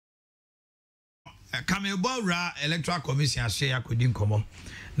Kamebora Electoral Commission share akodi nkomo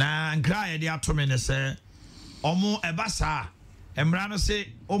na nkra ye de atome ne se omo ebasa emra no se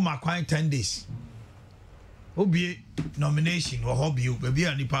o makwan 10 days obie nomination wo hobby be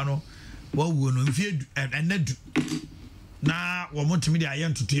a nipa no wo wuo no mfie enadu na wo motumi de aye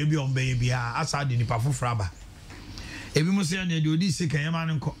ntoto e bi on be bia asa de nipa foforo aba ebi mo se na de odi se kan yema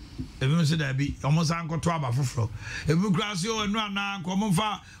nko ebi mo se da bi omo san koto aba foforo ebi krasi o enu ana nko mo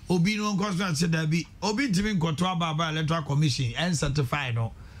fa obi no nko so se da bi obi ntimi nkoto aba Electoral Commission and certify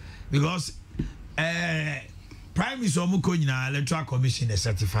no because prime minister omo ko nyina Electoral Commission is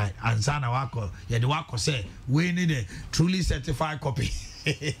certified Ansah na wako ye de wako say we need a truly certified copy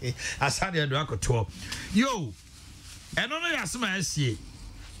asa de wako to yo eno no yasema asie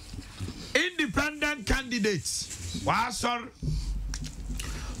independent candidates wasor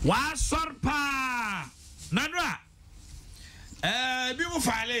pa nanra bi mu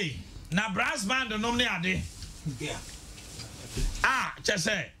file na brass band no ne ade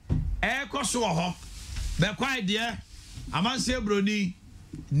chese koso ho be kwai de amanse broni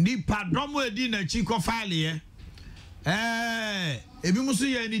nipa domo edi na chi ko file ye ebi mu so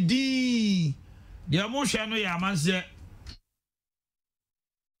ye ni di de mo hwe no ya amanse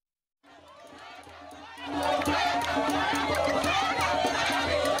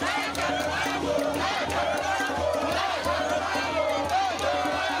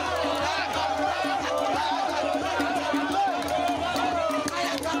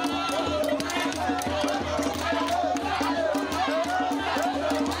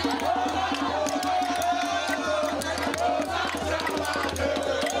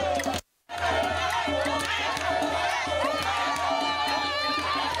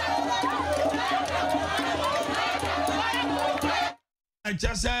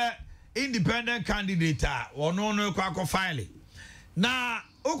just a independent candidate ono no kwa file na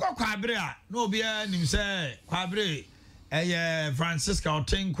ukwa kwabre a no bia nim se kwabre Francisca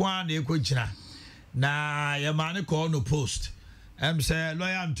Otenkwa na ekogina na ye mane call no post say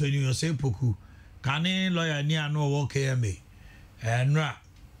lawyer Antonio Sepoku kane lawyer ni ano wo KMA enra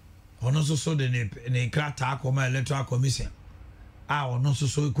ono so de ne krata akoma Electoral Commission ono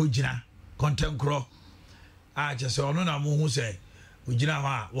so ekogina content crawl just ono na mo hu say ujina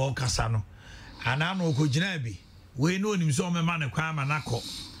ha wo kasa no ana no ko jina bi we no nim so me ma ne kwa ma nako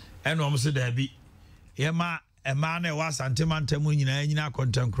eno om se da bi ye ma ema na wa santemantemu nyina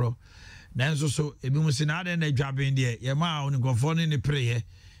kontankro na nso so ebi mu se na ade na dwaben de ye ma oni gofo ne preye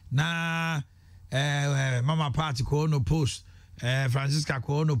na mama party ko no post Francisca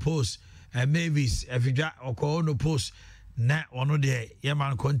ko no post Mavis efidwa ko no post na ono de ye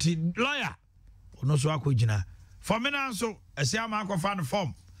ma konti lawyer ono so akojina for me now so asiama akwa no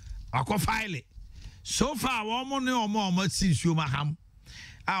form akwa file so far wo mo ne omo sinsuo maham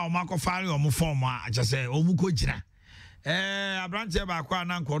a omo akwa file omo form a just say omo ko gina abrante ba akwa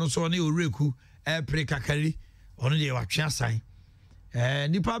na nko no so ne oreku pre kakari ono de watwe asan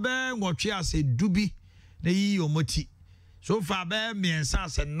nipa be nwotwe ase dubi na yi omoti so far be miensa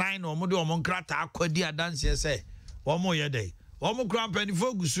ase 9 omo de omo nkrata akwadi adanse say omo ye dey omo krampa ni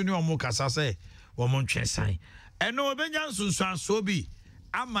fogusu ni omo kasa say omo ntwe san eno obenya sunsan so bi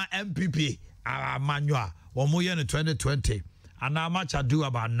ama MPP manual omo ye no 2020 and how much I do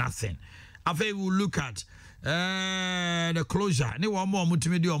about nothing. I think we'll look at the closure. Ni one more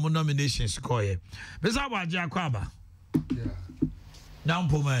multimedia omo nominations ko ye. Besa Aboagye akwaba. Yeah. Now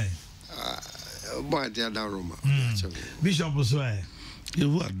pome. Aboagye da Roma. Bishop Oswe.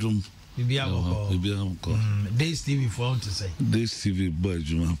 You adum. Bibia ko. Days TV for to say. Days TV boy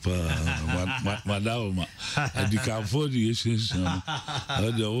juma pa madama. Adika for the issues.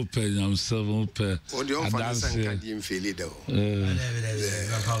 Odi open am 7 open. Odi on fa san ka di mfeli da o.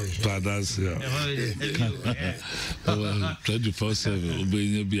 Padas ya. 24/7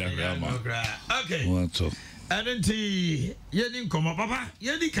 obenye bi agrama. Okay. Wanto. Anenti yeni komo papa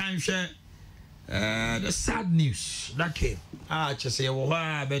yeni kan hwe the sad news that came. Just say,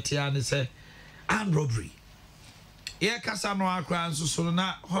 well, Betty and say, and robbery. Yeah, Casano Akran, so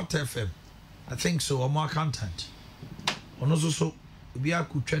na Hot FM. I think so, or more content. On also, so we are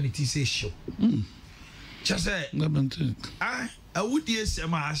could Trinity say show. Just say, I would yes,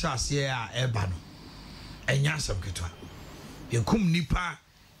 I shall say, Ebano. And Yasam Ketwa. You come nipa,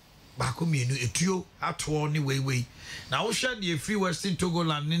 Bakumi, etio, at one way. Now, shall the free Western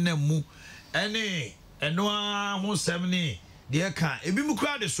Togoland in a moo, any, and no one 70. Dear can ebi mu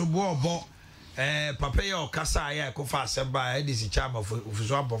kra de sobo obo papa ya okasa ya kofa aseba e dis charm of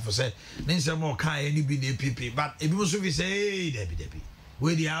ofiso abofo say ne nsem o kan any bi na PP but ebi mu so fi say debi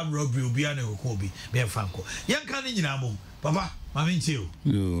we dey have robbery obi an ko obi me fanko yen kan ni nyina mom Papa, Mammy Chill.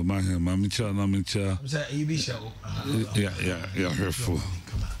 Yo, my Mamicha, Namicha. You be show. Yeah, hurtful.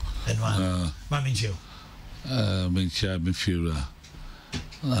 And one, Mammy Chill. Mincha, Mifira.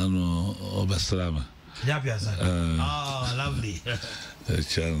 I know, Obasalama. Yapia, oh, lovely.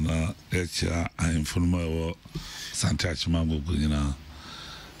 I'm from my Santach Mambo, you know.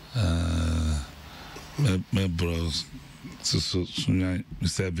 My bros, so soon I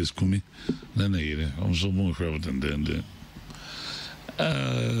service Kumi, then I'm so more crowded than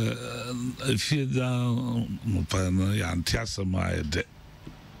if you down, Mupana, and Tiasa, my debt.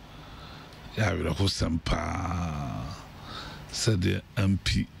 I will host some pa, said the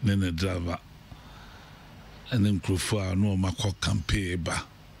MP, then a driver, and then Crufa, no Mako campaign ba.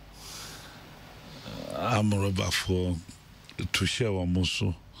 I'm a rubber for to share almost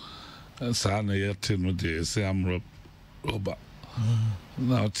so. Sana yet no day say I'm rubber.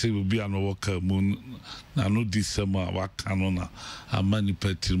 Now it will be an worker moon. Now no December wakanona. A mani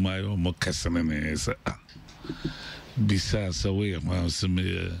petty my own Kessben is besides away of my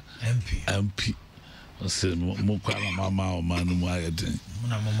MP. I said Mukana Mama or Manu Mayadin.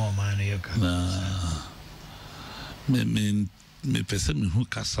 Me person who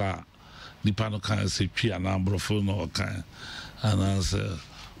cassa. Nipano can say Pia number of phone or kind, and answer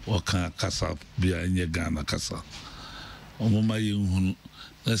what kind casa be in your Ghana casa. Omoma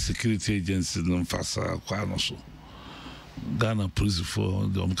security agency non fasa quanoso. Ghana police for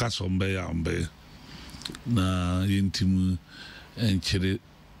the Omcaso Bay na intim and cherry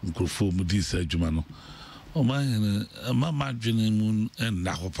Grufo Mudisa Jumano. Omanhene Mama Moon and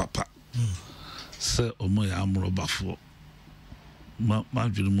Naho Papa. Sir Omoya Amro Bafo.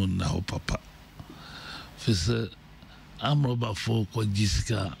 Marjorie now, Papa. Fissa, I'm Robert for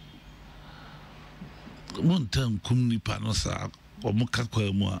Jessica. One time, Kumni Panosa or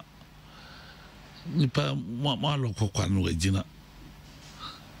Mokakwa Moa. Nipa Marloco Quanwagina.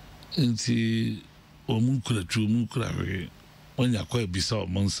 And see, or Munkula true Munkula when you're quite beside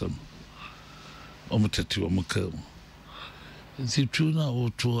Monsam. Omotatu or Mokam. And see, true now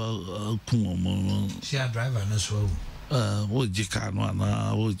or to a Kumo. She a driver, no so. Wo jikano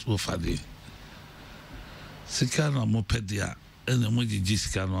na wo fade sikano mo pedia ene mo jiji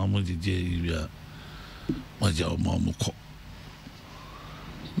sikano mo jiji ira mo ja mo ko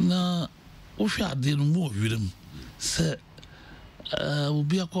na wo hwa ade no mo wirem se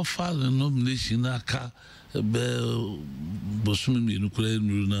obi akọfa nomination aka be bosumi mi nukura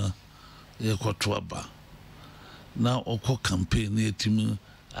nuru na yekoto aba na okọ campaign etimu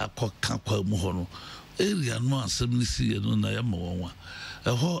akọ kwa mu ho no area no assemblisi no na ya mawanwa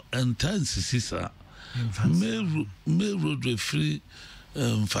eho intense sisa me road free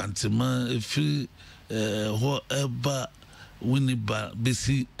Mfantsiman free ho eba winiba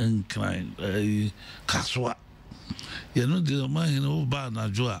besi enkran kaswa ye no de Omanhene wo ba na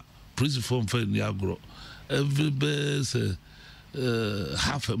jo a prison form fa ni agro every base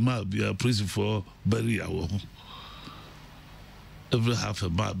half a mile be a prison for burial. Every half a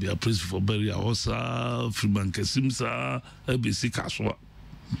bar be a prison for burial. Also, Freeman Kesimsa, ABC Kaswa.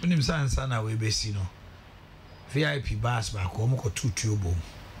 When him son we base, VIP bars back home, or 2 tube.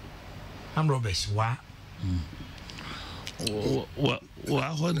 I'm Roberts. What?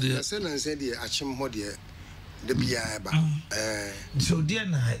 What the Sen and said the Achim Modia, the Biaba. So, dear,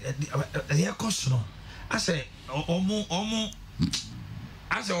 the cost. I say, Omo.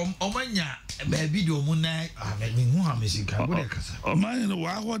 I said, Omanya, baby, do Muna, I mean, Muhammad,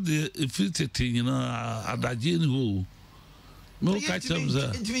 Omanhene what the fitted thing, you know, at that gene who no catch them,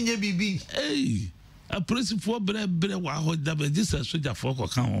 sir. Hey, a prison for bread, what double this as such a folk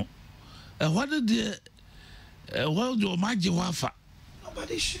account. And what did the well, your magic wafa?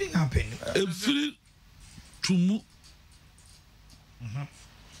 Nobody shouldn't happen. A free to move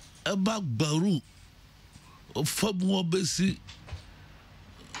about Baru of Fabu Bessie.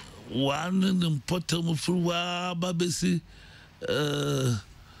 One important for Babesi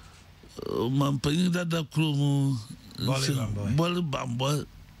Mampany that crew Bolly Bambo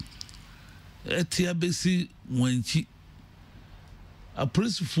Etia Bessie when she a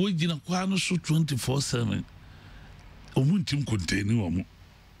press for Gina Quano so 24/7. Omuntim containing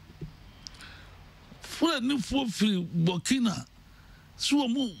for a new for free Burkina. So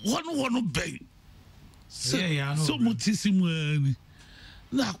one bay. So mutissimo.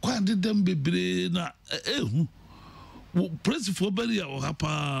 Na kwande dem bebre na press for burial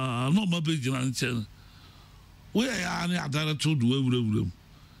hapa no ma be gina nchen we ya ani adara to do ewurewurem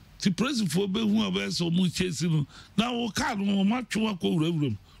ti press for be hu aba so mu chesi no na wo ka no ma twa ko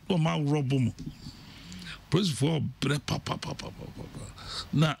ewurewurem no ma robo mo press for bre papa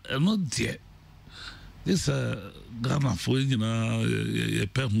na no die this Ghana for a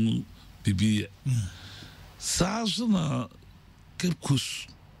pen bibi Sazuna Kepkus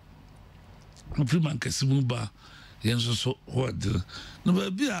Priman Kessben ba yenso so what no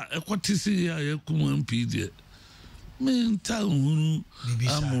ba bia ekwatisi ya yakum MP de me nta hunu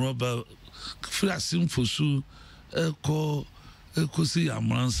amuroba frasim fosu ekosi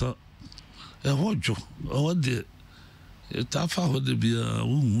Amansan hojo ode tafa hode bia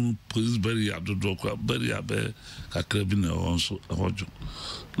hunu police bari adodo kwa bari abe kakra bi na onso hojo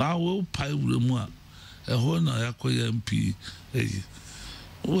na wo pai wuremu a ho na yakoya MP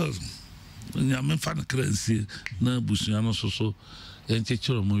well nyame fa na kransi na busuya no so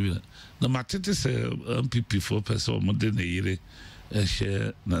enchechero mo wi na matete se MPP for person mo de na yire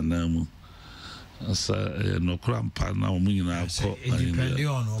ehye na namu asa no krampa na mo nyina akọ depending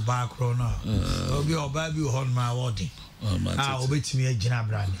on oba kro na obi oba bi ho ma wodi obetimi agina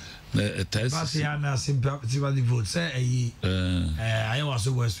brand na etais but ya na sympathy vote say I was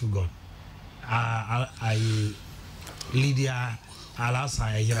West God I Lydia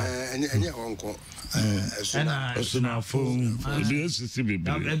Alasa enya wonko esuna phone bi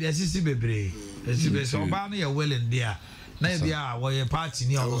esisi bebre esibe so ba na ya well in there na bia wo party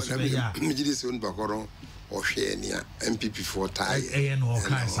ni o so be ya mi jide se on bakoro o hwe nia MPP for tie no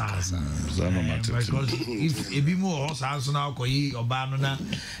kan sa because if ebi mu o sa so na akoyi oba no na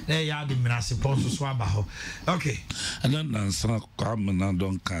ya de minase pon so aba ho okay and then Ansah come na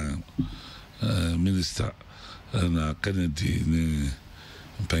don kan minister na Kennedy ni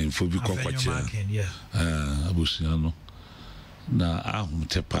painful bi kokwache abusiano na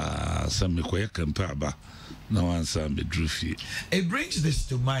ahumtepa same koye kampa ba na wansa medrufi. It brings this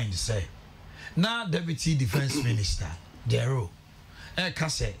to mind say na Deputy Defense Minister Dero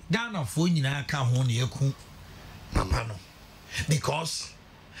kase Ghana fo nyina ka ho ne yaku papa no because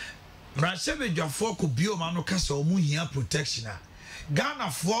Mrasebe Jafo ko bioma no kase omu hia protection a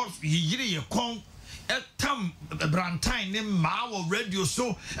Ghana fo yire ye kon etam brantain ne ma wo radio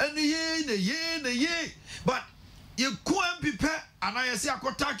so ye but ye ku MP pe anayese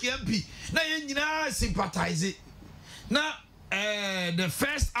akotaki MP na ye nyina sympathize na the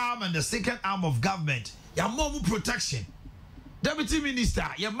first arm and the second arm of government ya more protection. Deputy Minister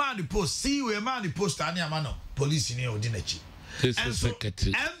ya man the post see we man the post ani amano police ni odinachi and so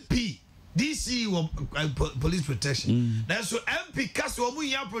MP DC police protection na so MP kaso omu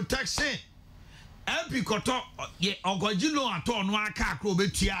ya protection MP koto ye ogojilo ato no aka akro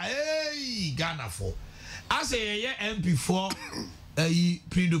betua Ghana for as ye MP4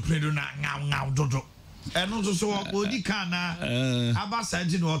 prindo na ngaw dodo eno so odi kana abasa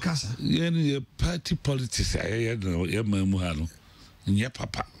ji no kasa ye party politics ye mamu ha no nye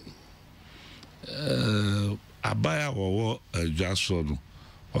papa abaya wo adwaso no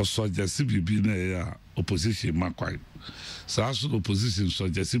oso jase bibi na ya opposition makwai sa so opposition so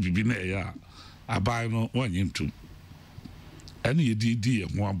jase bibi na ya abaya no wanyintu ene ye di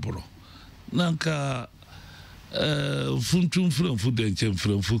ho aboro nanka funtum framfu denche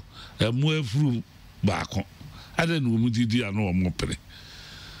framfu emu afuru baako ade no mu didi ano o mopere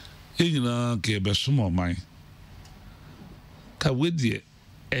enyina ke besomo man ka wedie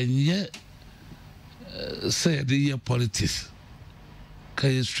enye say the year politics ka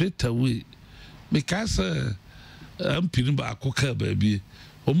straight away because ampini baako ka baabi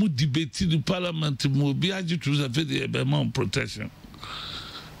o mu debate the parliament mo bi agitu za fe the be man protection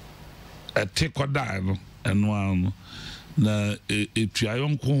atekoda no eno ano na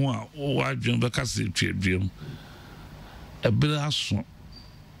etuayon ko ho a wadwen beka se etuadwem ebere aso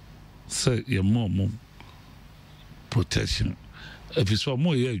se ye mo protection episo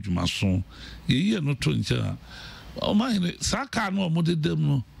mo ye adwuma so ye no to ncha Omanhene saka no mo dedem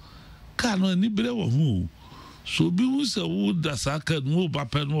no ka no ni bere wo ho so bi wu se wo da saka no ba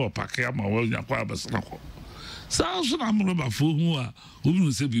pe no opake ama wo nya kwa abesna ko sa so na mo ba fo hu a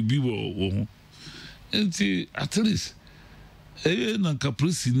obi se bibi wo ho enti at least na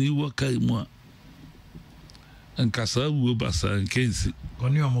kaprisi ni waka imu a nka sa wo basa nkensi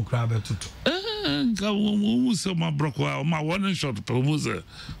oni omukra betutu nka wo se ma broko a ma one shot pe wo se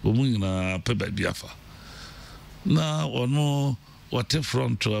wo nyina pe ba biafa na ono wate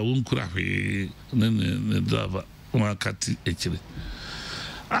front a wo nkura hwe ne driver ma kati echire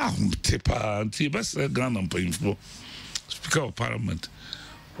tepa anti basa Ghana mpanyimfo speaker of parliament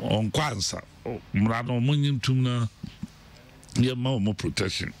on Ansah mrado munyintum na yeah, more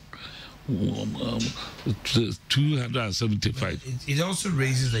protection. 275. It also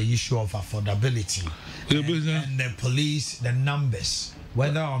raises the issue of affordability and the police, the numbers,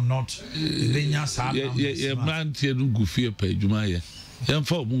 whether or not the man, you go fear pay Jumaya. And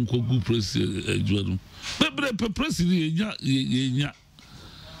for Munko good press, Bebre president yenya.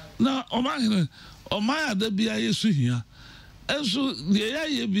 Na Omanhene Omaya da bia Yesu hia. Enso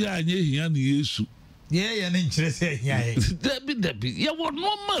ye bia anye hia na Yesu. Ye ne nkyere se hia ye. Debi ye wo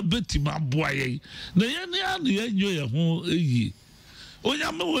no ma betima boa ye. Na ye ne anu ye nyo ye ho eyi.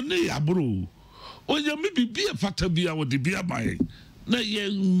 Onya me woni abro. Onya me bibia fata bia wo de bia mai. Na ye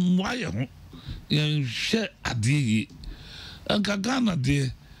mwa ye ho. Ye hwe ade yi. Anka Ghana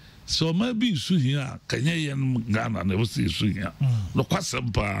de so ma bi su hia kanya ye Ghana na wo se su hia. No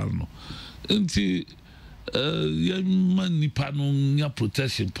kwasempa no. Nti ye manipa no nya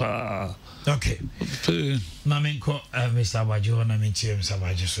protection pa. Okay. Maminko Mr. Aboagye na mentie Mr.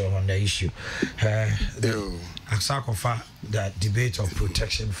 Aboagye so on the issue. Asakofa the debate of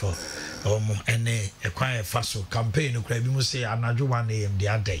protection for any a faso campaign no kra bi mu say anadwo 1 AM the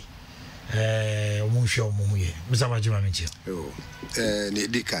other. Omo hwe omo ye. Mr. Aboagye ma mentie. Ne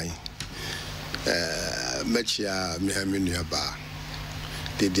dikan. Mechia me amenu ba.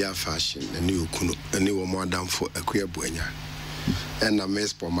 Dia fashion and you kunu and you more than for a queer buenya. And a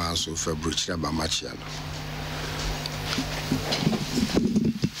mess for maso for bruchra ba machiano.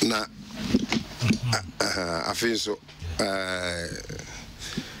 Na I feel so I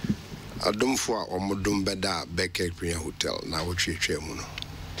don't for omodum beda beke Premier Hotel na wo twetwe mu no.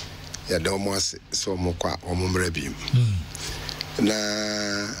 Ya da omo ase so mo kwa omomrebim.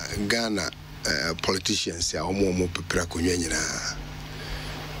 Na Ghana politicians ya omo pepra konwa nyina.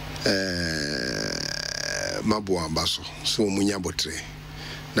 Mabu ambaso so munya botre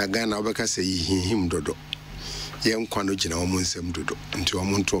na Ghana obeka se hihim dodo ye nkwa no gina omo nsem dodo nti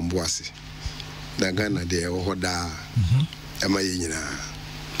omo ntombo ase na Ghana de wo da ema ye nyina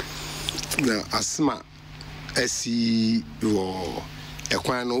na asma asi wo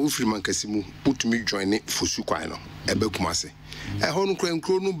ekwan no ufiri mankasimu utumi join fosu kwan no ebekuma ase ho no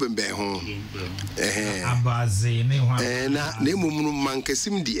krankro no bembe ho abaze ne ho na nemum no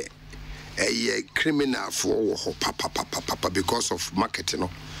mankasim de a criminal for papa because of marketing no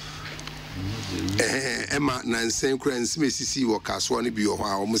Emma Nansen Crans Mississippi or Caswani be or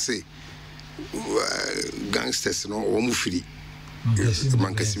how say gangsters no or mufri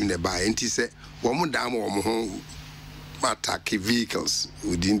mankasim ne buy and he said one dam or home attack vehicles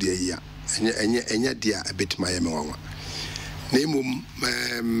within the year and yet dear a bit my mama name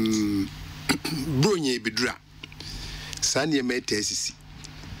Brunye Bidra Sanya made SCC.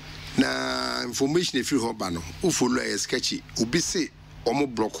 Na information if you hoba no u follow a sketchy ubi say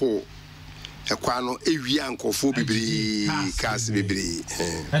omo block ho ekwa no ewia ankofo bibiri cars bibiri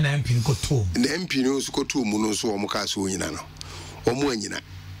na MP ko to na MP no so ko to mu no so omo cars onyina no omo anyina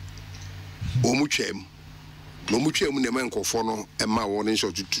omo twam no mu twam na man ankofo no e ma wo no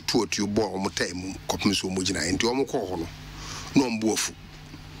short to otu bo omo time kopim so omo gina enti omo ko ho no no mbo afu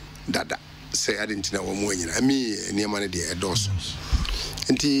dada say adentina omo anyina ami niam na de edos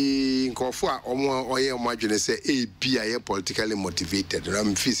nti nkofo a omo oye omo adwene se bia ye politically motivated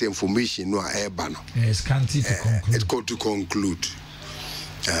ram fee information no a eba no it's can't to conclude it got to conclude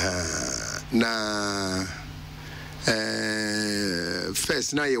na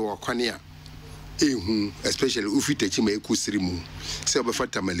first na ye wakwane a ehu especially ufitechi ma ekusiri mu se obefa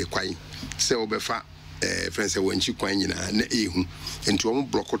tamale kwan se obefa friends wanchi kwan nyina na ehu nti omo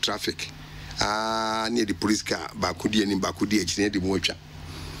block traffic near the police car bakudi ani bakudi echi ne de mu atwa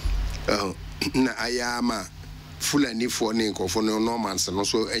na ayama fulani for ne nkofo no normans no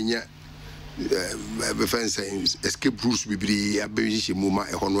so enya be fence escape routes bibiri abeji mu ma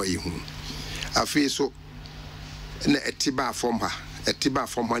eho no yehu afi so na etiba form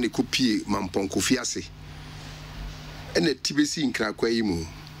ha ne kopie mampon kofiase na tibesi nkrakwa yi mu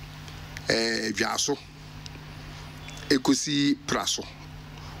dwaso ekosi praso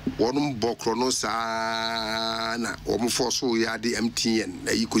wonum bokro no sa na omfo ya de MTN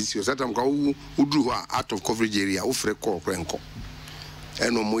na yikosi satam ka udru ho out of coverage area wo frɛ call krenko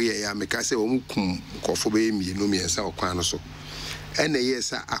eno mo ye ya meka se omukum kofo be mi no miensa okwan no so ena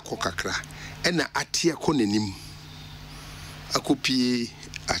yesa akokakra ena atia ko nanim akopie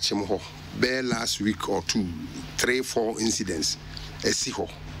achim ho be last week or 3-4 incidents esi ho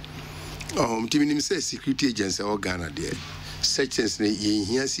timinim say security agency or Ghana there sections ne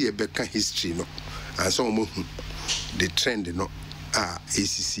here see a beka history no and so the trend no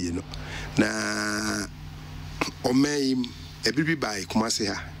ACC no na omay ebibi by Kumasi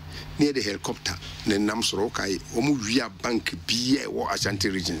ha near the helicopter ne nam soro kai omu wia bank bia wo Ashanti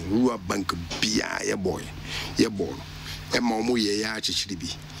region wia bank bia ye boy e ma omu ye ya chichiri bi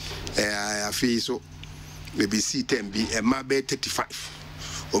afi so BBC 10 bi e ma be 35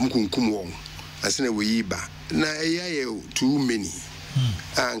 omu kunkum won asena we ba na too many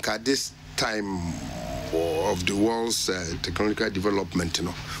and at this time of the world's technological development, you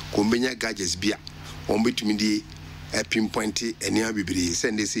know, combine gadgets bia, on between the pinpoint any abibri,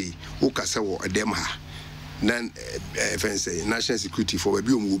 send they say, Ukasawo, a demha. Nan say national security for a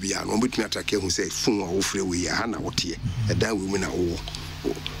biom will be an between attack who say, Fun or free we are Hannah what here, and then women are all.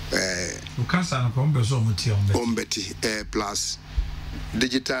 Betty plus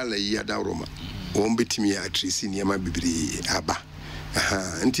digital yada Roma, betimi at senior my bibri abba.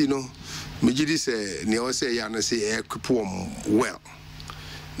 And you know, Mijidi say, Neo say, Yana say, well.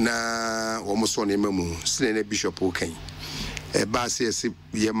 Na almost one memo, Slene Bishop O'Kane. A basis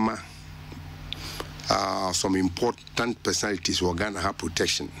yema. Some important personalities who are gonna have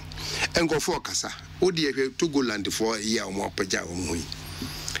protection. And go for Casa. Oh, dear, to go land for a year or more per jour.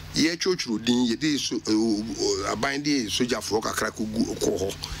 Ye church routine, ye did a binding soldier for a crack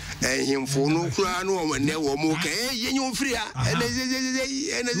coho. And him for no crown or never more. You free. And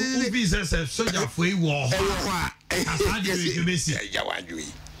a business of soldier for a war.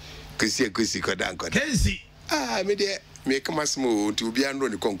 Kensi. Ah, me dear, make a massimo to be under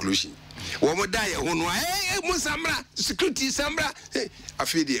the conclusion. Woman die, Musambra, security Sambra, I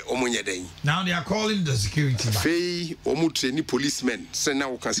feel the Omonia day. Now they are calling the security. Fay, Omutreni policemen, send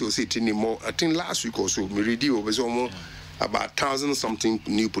now can see anymore. I think last week or so, me review was almost about 1,000 something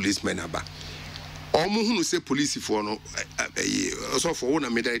new policemen about. Almost who say police for no, also for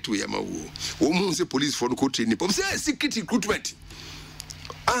one medal to Yamawu. Woman say police for the country, security recruitment.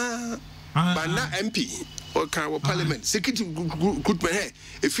 But now MP. Or can parliament security recruitment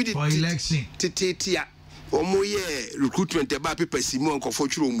if it for election tetia or more recruitment about people Simon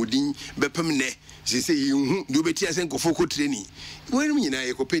Kofochuro Mudin Bepamine she say you betia sen Kofoko training when you na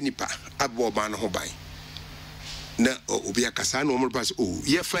ekopenipa aboban ho ban na obi akasa no more pass oh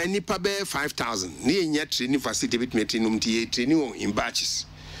ye fa nipa be 5,000 na enya training facility bit meeting training in batches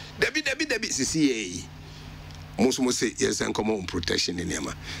debi CCA most say yes and common protection in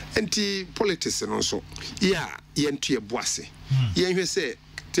Yama. And politics and also, yeah, yentu boise. Yen say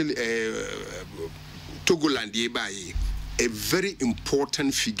Togoland by a very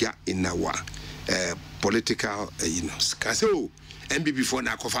important figure in our political, so MB before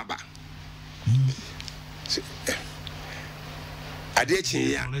Nakofaba.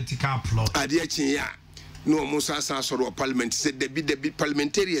 Political plot. Adiachinya. No Musa sort of parliament said the big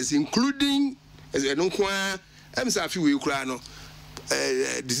parliamentarians, including as I don't I'm sorry, we cry no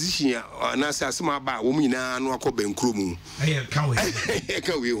decision. And I say, some about women no ako benkrumu. Can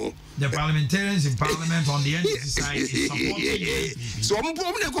we? The parliamentarians in parliament on the NDC side is supporting. So I'm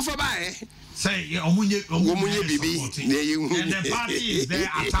probably go for by. Say, Omunye Bibi, and the party is there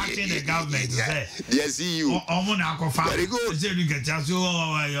attacking the government. Yes, you. Omunako very good.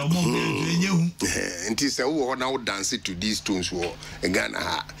 And it's a now dance to these tunes for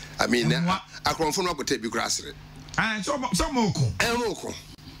Ghana. I mean, I come from a table grass. And some moko.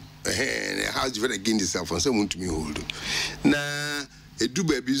 And how's very again yourself and someone to me hold. Now, a do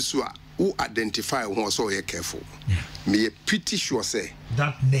baby who identify one so careful. Me a pretty sure say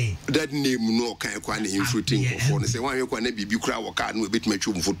that name no can in fruiting for say one you can be crowd or card no bit my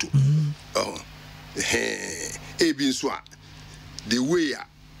chum photo. Oh, a bin swat the way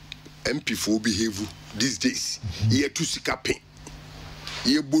MP4 behave these days. Ye to sikape.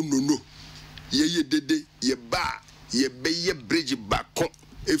 Ye bono ye dede ye ba ye be ye bridge back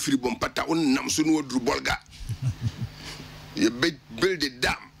every bompata on namso no drubolga. Ye build a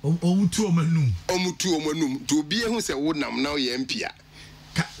dam. Omutu omanum to be who say would nam now ye MP.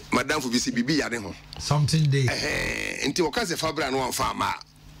 Madam for BCB yare ho. Something day. Until Ocase Fabra no farmer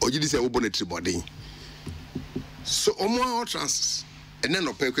or you say obonetry body. So omo chances. And then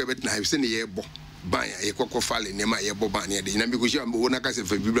no pekwe bet na have seen ye bo. Banya ye kwakọ fale nema ye bo banya de na because you wona ka se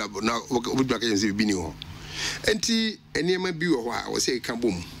fa bibra na obudwa ka se bi ni ho enti enema bi wo ha wo se ka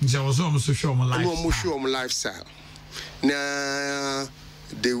bom je wo so so show my life no mo show my lifestyle na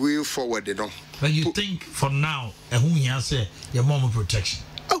the way forward you know. But you think for now who here say your mom protection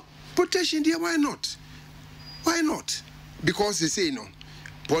protection there why not because they say no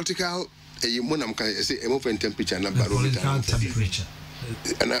political you monam can say e mo temperature na barometer temperature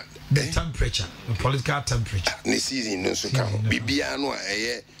and the temperature, the political temperature. This season, no, so come. Bibiano,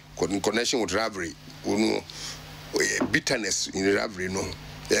 a connection with rivalry, bitterness in rivalry, no.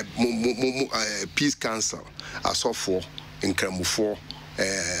 Peace Council, a soft for, in Kramu for,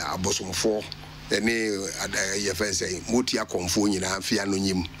 a bosom for, any say, Mutia Confunia,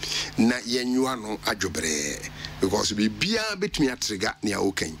 Fianonim, na yenuano ajobre, because we be a bit me at trigger near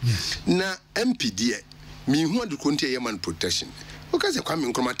Oken. Na MPD, me want to continue human protection. Because I come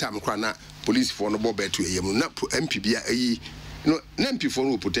in Chromata, police for no bob to a MPB, no MP for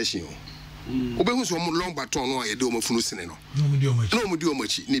no protection. Obehu so mo long baton no ye de o mafunu sene no. No mo di o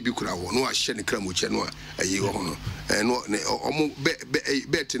machi ne bi kura wo no ahye ne kra mo che no ayi ho no. No omo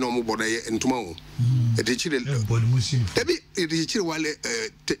bet no mo boda ye ntoma wo. E de chire ebi e de chire wale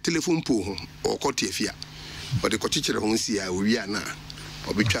telephone po ho o kote afia. O de kote chire ho si a wi ana.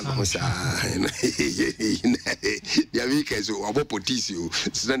 Obitwa no sa ya mi ka so obo potisi o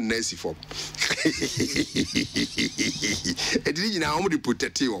sna nesi form e di nyina omo de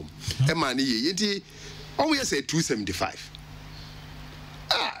protect o e ma ne ye nti omo ye say 275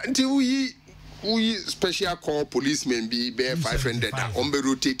 nti we special call policemen be 500 on be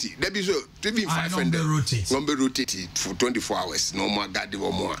rotate there be so to be 500 on be rotate for 24 hours no more guard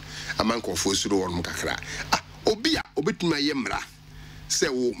o more amanko fo suro won kakra obi a obetuma ye mra se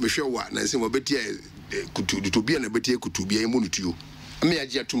wo mehwe wa na se wo betie kutu to bia na betie kutu bia emu nutuo me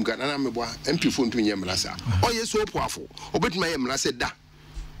agi atum ga na me boa MP fo ntu nye mrasa o ye so poafo obetuma ye mrasa da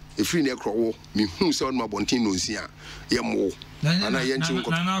e free na ekro me hu se on ma bontin no nsia ye mo ana ye nchi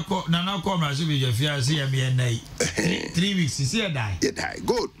nko na ko mrasa bi je fia se ye me nai 3 weeks se ye die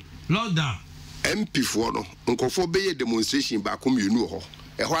good lockdown MP fo no nkofo be ye demonstration ba ko mienu ho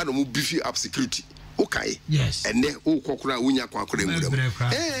e ho ado mu beefy up security. Okay. Yes. And then kokora unya kwakora ngudam.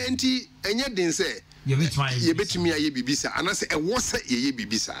 Enti enye den se ye betimi aye bibisa anase e wose ye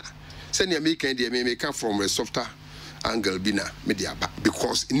bibisa. Se ne make dey me come from a softer angle bina media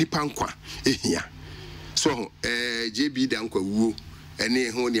because nipa nkwa ehia. So JB dan kwa wuo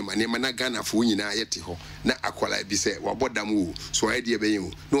ene ho ne ma na Ghana fo nyina yete ho na akwala bi se wabodam wo so ide be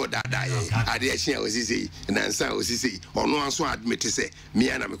yin no dada ye ade ahia osisi na Ansah osisi ono anso admit se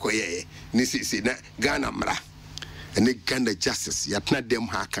me ana me koye ni sisi na Ghana mra ene Ghana justice yatna dem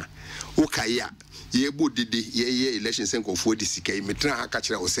haka ukaya ye bodide ye election senkofo di sikai metra haka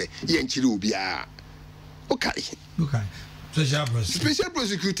kire wo se ye nchiri obi a okay special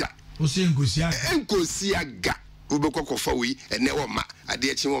prosecutor o se nkosiaga ubekwakofa wi ene wo ma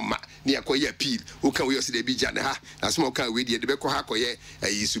ade achi wo ma ne akoye appeal wo kan we oside bi jane ha na so kan we de bekọ ha akoye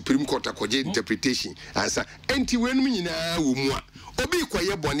Supreme Court akoje interpretation Ansah enti wenum nyina wo mu a obi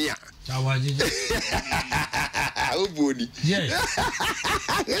koye bone a chawaje oboni yes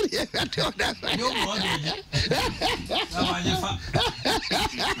no more chawaje fa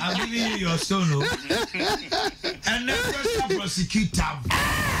I'm giving you your son and the special prosecutor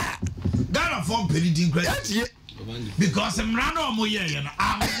Ghana form penalty credit because I'm run on my year and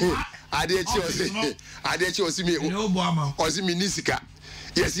Adechi osimi osimi nisika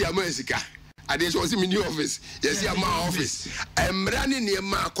yes ya masika Adechi osimi new office yes ya ma office emrani ne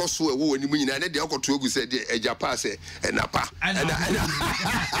ma akoso ewo woni mu nyina ne de akoto ogu se de ejapa se enapa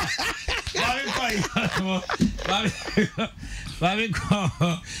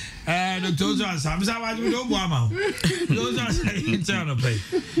Dr. Ansah, I'm sorry, we don't want those are internal pay.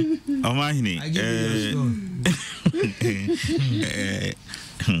 Omanhene,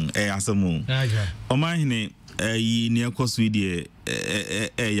 asamu. Omanhene, yi ni akoso die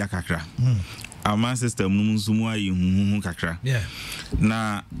yakakra. Our system numusumu ayi huhu kakra. Yeah.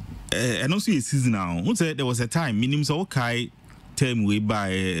 Na and also a season now. There was a time minimum so okay term way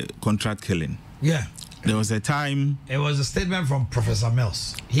by contract killing. Yeah. There was a time. It was a statement from Professor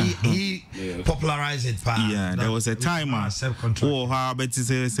Mills. He popularized it. Yeah, there was a time. Oh, how but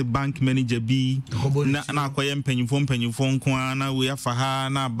it's a bank manager be na kwayem penifon kwana we afaha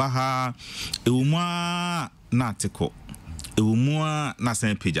na baha ewuma na article ewuma na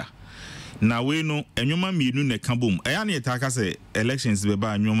sen page. Na we no enwoma mienu na kabom eya na yetaka say elections be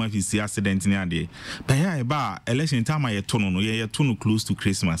ba enwoma fi si accident ni ade but ya ba election time ye to no ye to no close to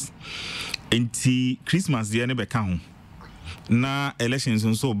Christmas enti Christmas ye ne be ka ho na elections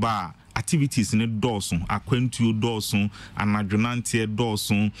nso ba activities ne dawson akwantuo dawson anadwonante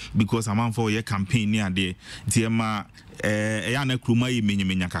dawson because amanfo ye campaign ni ade ti ma eya na kruma ye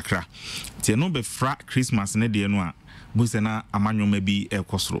menyemenya kakra ti no be fra Christmas ne de no a busena amanyoma bi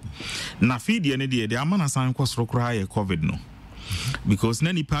ekosoro na feed ne de amana san kosoro kra ye covid no because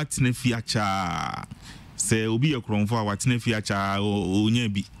na ni party na fiacha se obi ekronfo a watena fiacha onya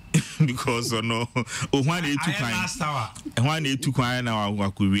bi because no ohwan na etu kwan na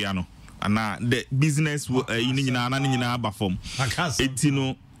wakuria no ana the business nyina na nyina aba form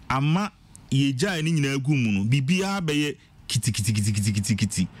etino ama yeja ni nyina agu mu no bibia be ye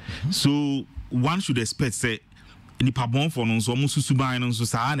kiti so one should expect say ni pabon for no so mususu ban no so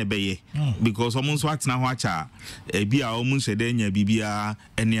saa na beye because omo so atena ho acha bia omo nhede nya bibia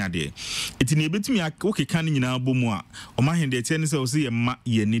ene ade etini ebetumi okeka ni nyina bomu a Omanhene tie ne se o se ye ma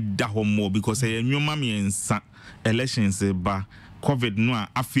ye ni da ho mo because ye nwoma me nsa elections ba covid no a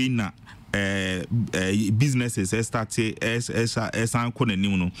afei na businesses started as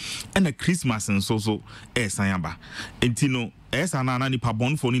konanim no and a Christmas and so sayaba entino as anana ni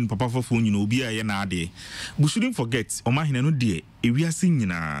pabon phone in papa for phone obi a na ade we shouldn't forget Omahene no de ewiase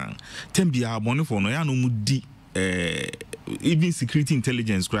nyina tambia abon phone no ya no mudi even security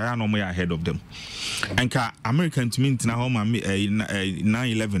intelligence cry no more ahead of them and American to mean na home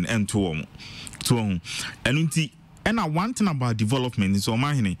 9/11 and to and I one thing about development is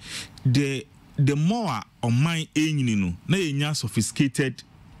Omahene the more on my no na sophisticated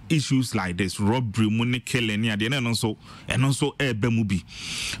issues like this robbery money killing and also bemubi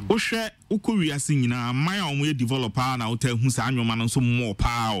ohwe ukoriase nyina my on developer na hotel hu sa anwoma no so more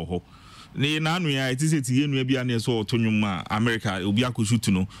power ho ne na anu ya it is it yenu bia na so otonyuma America obi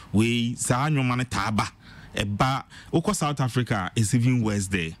akoshutu no we sa anwoma ne taaba eba ukọ South Africa is even worse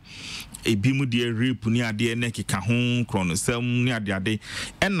there ebimu de rape ni ade ne keka ho kronosam ni ade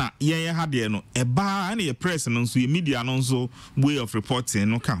ena yen ha de no eba na ye press no so media no so way of reporting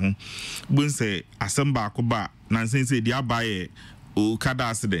no ka ho bun say asamba akoba na say dia abaye o kada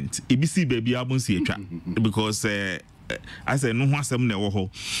accident ebisi baby abun si etwa because I said no one some never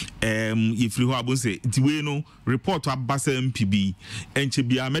if you have say we no report to Abasa MPB and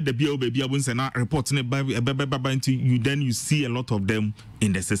Chibia made the BO baby abun say na report into you then you see a lot of them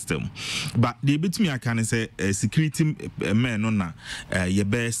in the system but the bit me I can say security men on na your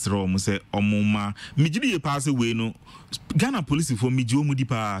best room say omuma mijidi ye pass away no Ghana police for me jo mudi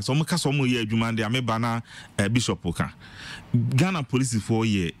pa so mo ka so mo ye adwuma de ameba na bishop oka Ghana police for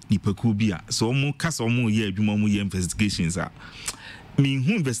ye nipaku bia so mo ka so mo ye adwuma mo ye investigations a me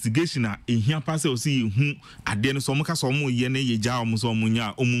hu investigation a ehia pass o see hu ade no so mo ka so mo ye na ye ja o mo so mo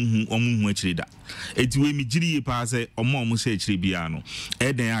nya o mu hu akirida etiwe mi giri ye pass o se akiri bia no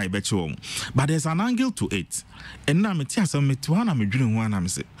eden a be che o but there's an angle to it and na me tia so me to na me dwene hu na me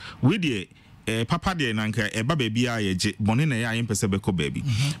se we de papa de nanka eba baby a ye bone na ya yempese beko baby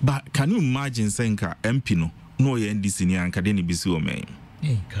but can you imagine senka MP no ye NDC ni anka de ni bisi o men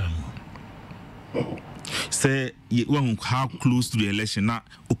say when how close to the election na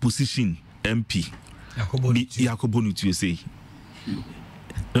opposition MP Yakobo Nutu say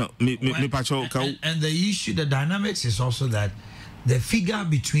no me pacho and the issue the dynamics is also that the figure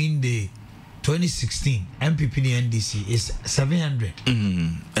between the 2016 MPP and NDC is 700.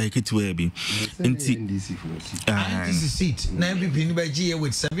 I get where be. NDC for NDC seat. Now MPP by GA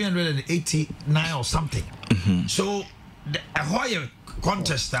with 789 or something. So a higher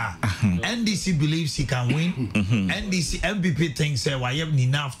contest NDC believes he can win. NDC MPP thinks why have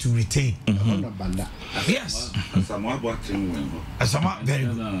enough to retain. Yes. Ansah very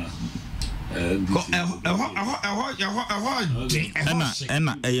good. And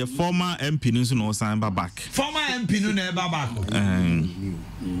a former MP no sign back. Former MP no never back.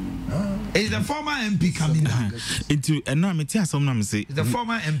 Is the former MP coming down? Into and now me tell some say the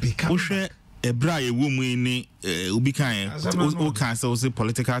former MP coming. Ebra ye woman ni ubi kan o kan say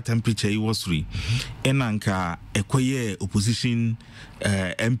political temperature was free enanka ekoye opposition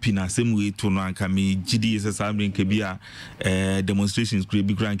MP na same way to no anka me GD is sabrin ke bia demonstrations kure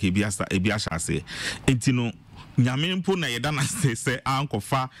bi kran ke bia say entino nyame mpo na yeda na say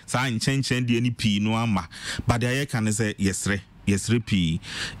ankofa sa nchenchen de ni pi no ama but there can say yes repeat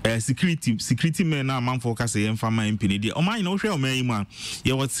security men na man focus say enfama MP dey o man no hwe o man ma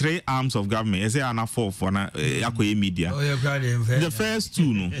ye were 3 arms of government say ana 4 for na akoye media the first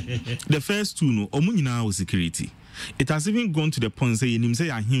two no omu nyina o security it has even gone to the point say him say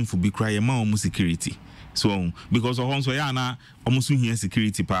him for be cry ma omu security so because of once ya na omusu here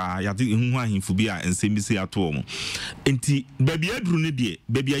security pa ya de hu ahimfo bi a ensem bi se ato omo enti baby aduru ne de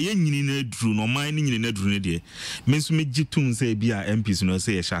baby aye nyini na aduru no man ni nyini na aduru ne de mensu megitum say bi a MPs no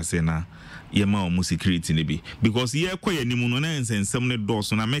say ye hyase na ye ma omu security ne bi because ye koye nimu no na ensensem ne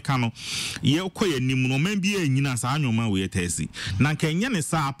doso na meka no ye koye nimu no man bi anyina sa anwoma we tesi na nka enye ne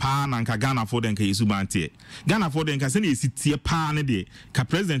sa pa na nka Ghana for den ka yesu bante Ghana for den ka se na esitie pa ne de ka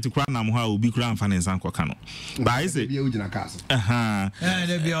president kura na mo ha obi kura mfa ne nsan koka no ba I say they be original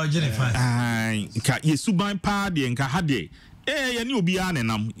fans ka yesu ban pa de nka ha de ye ni obi a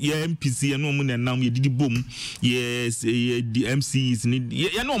nenam ye MPC no mu nenam ye didi bom ye MCs ni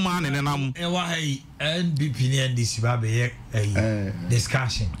ye no ma nenam e wa hai NPP ni NDC ba be ye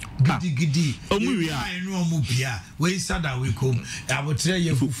discussion gidi omu wi a no omu bia we sada we kom abotre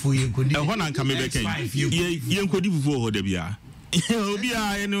ye fufu ye kodi e ho na nka me be ken ye nkodi fufu ho da bia Obi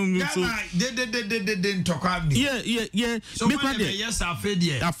a enu so. De ntokwa bi. Yeah. So me kwa de yes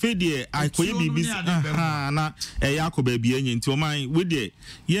afedie akoye bibi na yakoba bi enye nti o man we de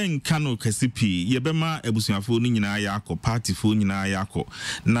ye nka no kasipi ye bema abusuafo ni nyina yakọ party fo nyina yakọ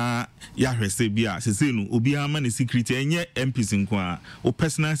na ya hwese bi a sese no obi ama ne security enye MPs nko a o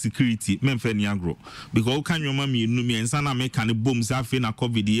personal security memfa ni agro because o kan nwoma mi enu mi ensa na me kan bom sa afi na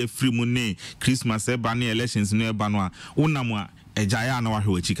covid ye free mu ne Christmas e ba ne elections no e ba no a wonam a ejaya na wa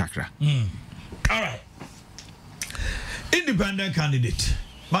hwe wachi kakra. All right. Independent candidate.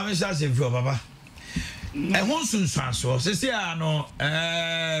 Mama says if you baba. E won sun so se ano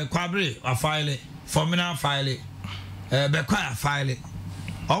kwabre a file formina file be kwa file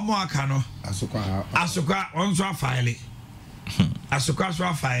omo aka no asuka onso a file asuka so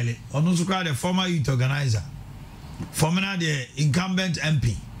a file onu so kwa the former youth organizer formina the incumbent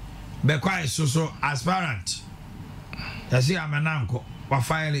MP be kwa so aspirant yasi amananko wa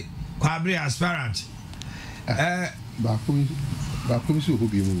file kwabre aspirant Bakum so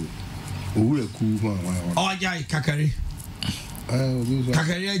hobi mu owura ku ho an Jai kakari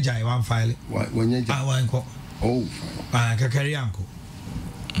kakari jai one file wanya jai wan ko kakari anko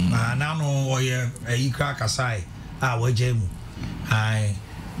na no oye ikra kasai waje mu ai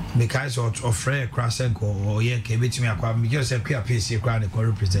because of free krasenko oye ke betimi akwa because say kwa PC kwa ne ko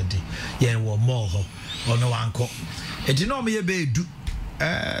represent ye wo more ho ono wanko enti no me ye be du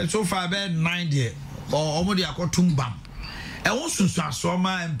so far be 9 there omo de akotum bam e won sunsu aso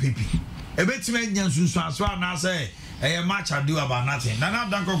ma MPP e betime nya sunsu aso na say e match ado about nothing na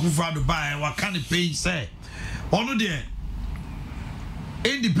danko kufa do buy wa kan pay say ono de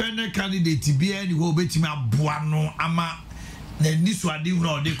independent candidate bi any wo betime aboa no ama na nisu ade hu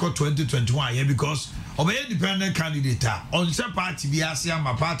na de ko 2021 yeah because obe independent candidate on say party bi ase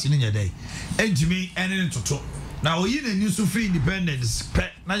ama party no nya dey entimi ene ntoto na oyi na nisu free independence pe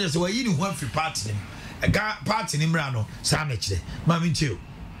na just oyi ni ho free party dem party ni mra no sa me kire ma me ntie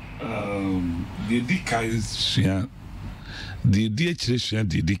the dika is the DH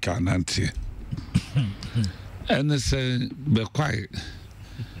the dika nante and say be quiet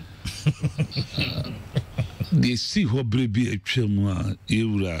the see ho brebi atwam a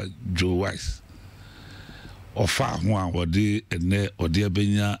ewura Joe Wise ofa ho a wode ene ode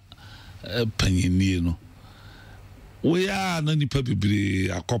abenya panyini no we are na nipa bibiri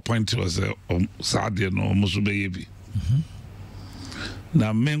akọpoint was saade no muso be bi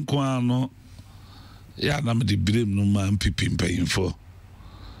na menko ano ya na me de birem no ma MPP mpanyimfo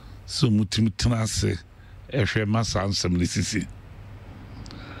so mutim tenase ehwe masa ansam ne sisi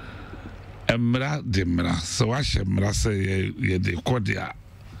emra de mra so wa hye mra se ye de kodia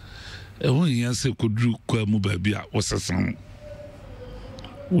ehun yan se koduru kwa mu ba bi a wosesan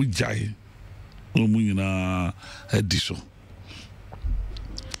ujai omunyina ediso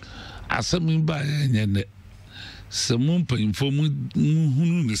asem ba nyene semum panfo mu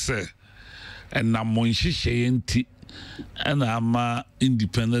hunu ne se na monhihye enti ana ama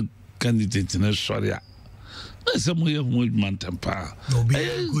independent candidate na soria na semu ye hu mantampa no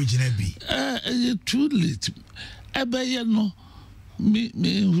be go jina bi too late ebe no me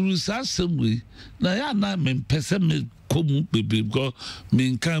huru sa semwe na ya na me pese me komu bebe go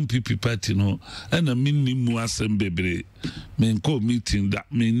me kan PP party no na me ni mu asem bebre me ko meeting da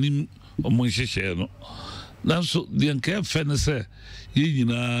me ni omo hihye no na so de nka fe ne se ye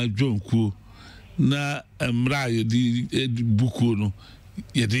nyina dwonku na emra ye di buku no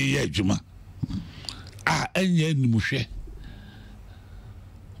ye di ye adwuma enye ni muhwe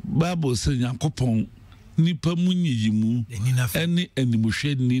Bible say Yankopon nipa munyiyimu eni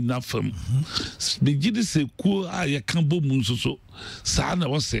animuhwe ni nafam begidi se ku a ye kan bom nsoso saa na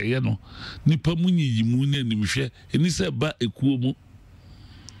wose ye no nipa munyiyimu ni animuhwe eni se ba ekuo mu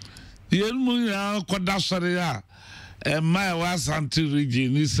ye mu ya koda sore ya my was anti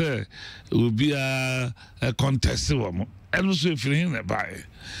region ni se obi a contest wo mo eno so efiri na bae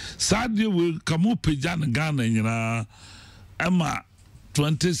saa de we kamo peja na Ghana nyina ama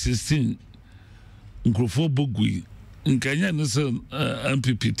 2016 nkrofo bogui nkanya ne se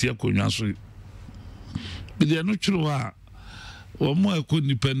MPP tie konwa so bide no twiro ha wo mo eko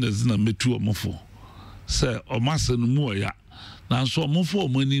independence na metu omofo se omase no mu oya na so omofo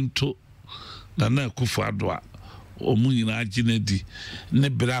omanim to na ekofo adoa omunyina aginedi ne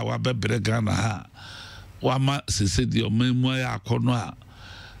bra wa bebre Ghana ha wama sese di omemu ya akono a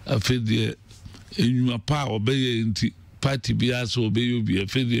afedie enwuma pa obeye nti party bia so obeye bi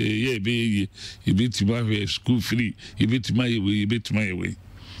afedie ye beye ibitima hwe school free ibitima yewe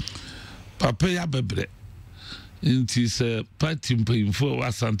papa ya bebre nti se party mpayimfo wa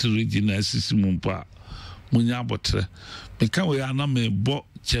Asante region asisi mumpa munya botre meka we ana me bo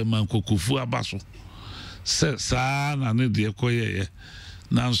chairman kokofu abaso se sa na ne de koyeye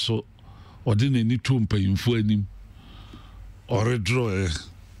nanso odi na ni to mpanyimfo anim ore draw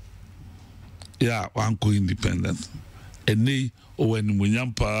ya wanko independent eni owani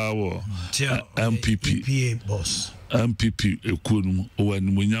munyampa wo MPP boss MPP ekunum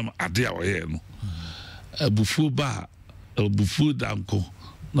owani munyam ade a woye no abufu ba abufu danko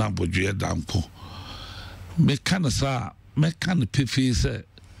na Aboagye danko mekanasa pefe se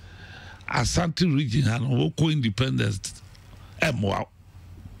Asante region han woko independent emwa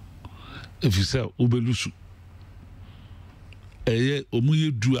if you say obelusu eye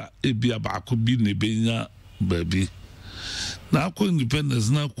omuye dua ebia ba ko bi ne benya baby na ko independence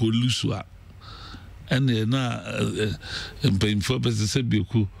na ko lusu a ene na mpemfo be se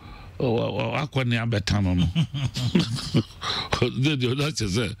bieku akwani abetano no de na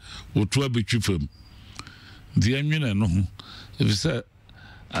se otu abetwifam di anwene no ho if you say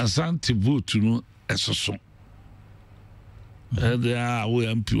Asante vote no esoso they are we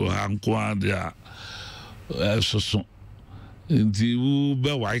MP o hanko dia esoso nti wo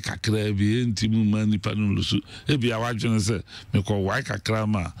be wai kakra bi nti mu mani panu lusu e bia wadwene se me ko wai kakra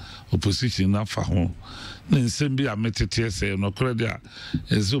ma opposition na fa ho na nsem bi ametete se no kra dia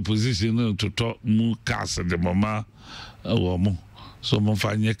is opposition no toto mu cast de mama wo mo so mo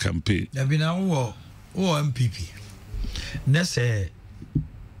fa nye campaign da bi na wo MPP na se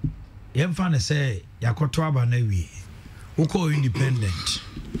yemfa ne se yakoto aba na wie wo ko independent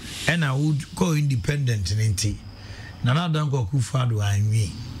ena wo ko independent nti na na dan ko kufa do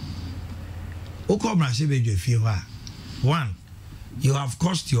anwi wo ko bra se bejo fie ho a one you have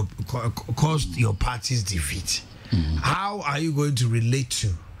caused your party's defeat. How are you going to relate to,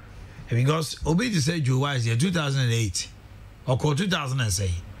 because Obi said Joe Wise here 2008 or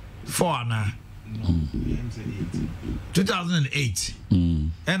 2004 now 2008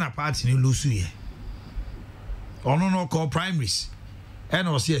 and a party in Owusu here or no call primaries and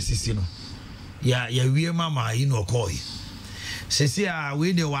was here no yeah we mama you know call say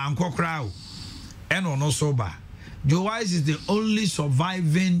we the one crowd and no sober. Joe Wise is the only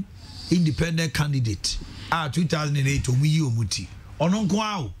surviving independent candidate 2008 omuti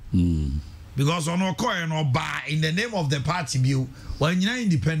ononko because ono ko no ba in the name of the party bill when you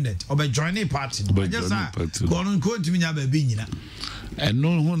independent or joining party just go on ko ntimi nya ba bi nyina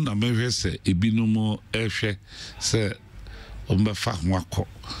eno ho na mehwe se ebinumo ehwe se ombefa ho akọ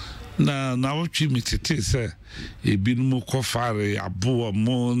na wotwi mitete se ebinumo ko fare abo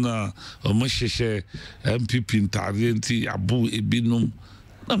mo na omo hyehyɛ MPP ntare nti abo ebinum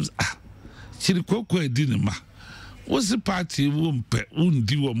chiri kokko edini ma what's the party wumpe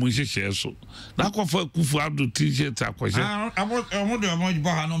undi wo mo hyehyɛ so na akɔfa kufu ado t-shirt akɔhyɛ amo de amo ba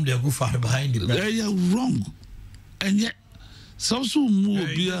hanom de kufu behind the back wrong enye so mu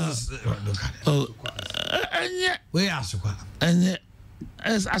obia enye we asukwa enye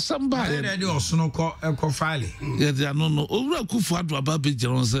as asamba they also ko file yeah they are no owura kufu ado aba be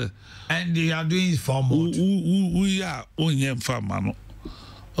jeron say and they are doing formal we are onye mfama no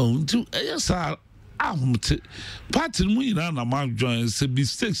nti eyesa ahumte party mu nyina na ma join se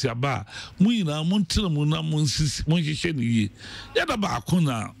mistakes aba mu nyina mo ntere mu na mo hyehyɛ ne yi ya da ba ko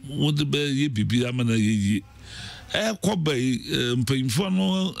na wo de be ye bibi amana ye koba mpanyimfo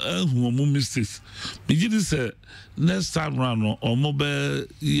no hu mo mistakes me gidi se next time round no omo be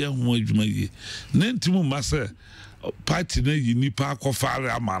ye hu adwuma yi na ntimu ma se party na yi nipa akɔfare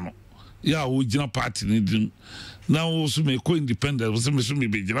ama no ya wo gina party ni dim na wo so me ko independent wo so me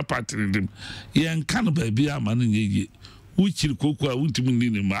be gina party ni dim ye nka no ba bia ama no nyeye wo chiri koku a wontimu ni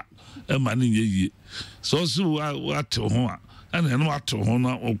ni ma e ma no nyeye so wa to ho a ana no ato ho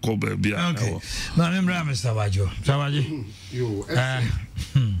na okɔ ba bia okay na memra Mr. Bajo Sabaji yo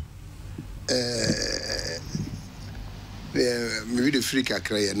me video free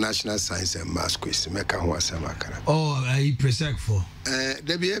kakra national science and maths quiz make ho asama kara I present for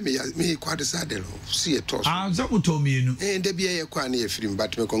there be me quite sadelo see a toss so told me no there be a kwa na free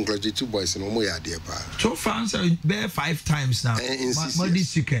but me congratulate two boys no mo ya de pa so fans bear 5 times now what this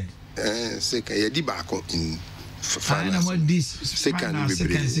second second ya di ba ko in final second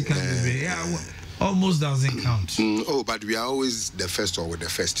yeah almost doesn't count. But we are always the first or with the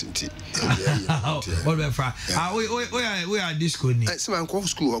first in tea. What about we are this good. Some uncle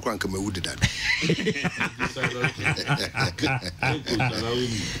school or crank me would that.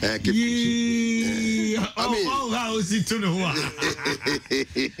 How is it to know what?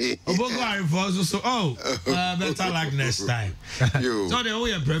 Better like next time. So they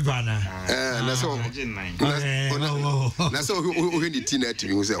we are prepared now. That's all. That's all. Who need tea net to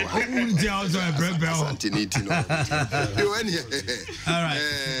me? All right.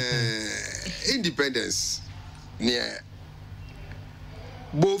 Independence near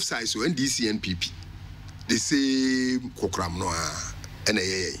both sides, NDC and PP, the same kokram no and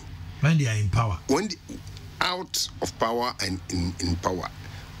when they are in power, when out of power and in power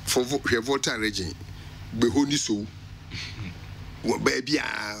for your voter regime, behoni so baby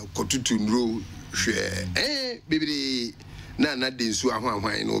kotutu nro baby na den so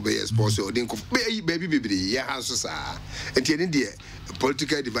ahwan no be sponsor den baby ya house sa enti dey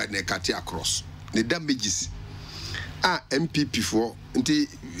political divide na cut across the damages MPP for enti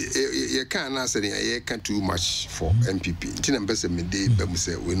ye can na say ye can too much for MPP enti na mbese me dey bam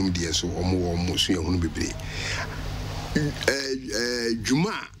say wenum dey so omo so ehunu bebre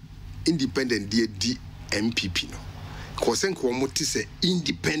juma independent dey di MPP no kosen ko mo ti say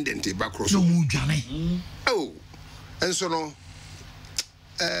independent e back cross no mu dwane oh and so no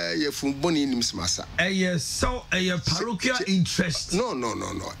ye fun boni nim smasa yes so parochial interest no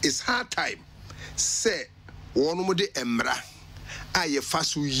it's hard time say one mo de emra ye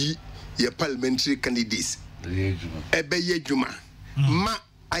faso yi ye parliamentary candidates ebe ye djuma ma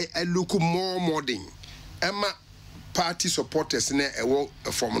I look more modern emma party supporters na ewo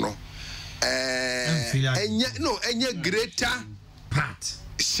form no any greater part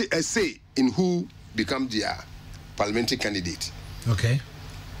say in who become their parliamentary candidate. Okay.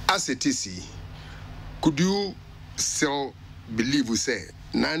 As it is, could you still believe we say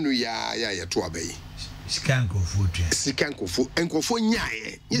nanu ya to obey? Skanko fu enkofo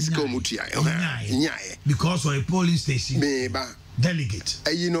nyae yesika omutua nyae because of a polling station meba delegate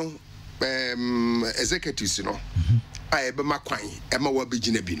you know executives no be makwan e ma wa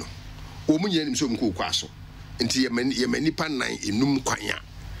begina bi no omunye nim so mko kwaso nti ye mani pa nan enum kwan a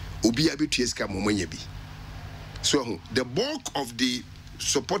obi abetua sika momanya bi so the bulk of the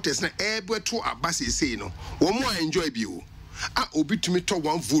supporters na ebe to abase say no wo mo enjoy bi o obi tumi to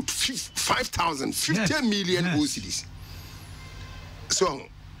one vote 5,000 50 million OCDs so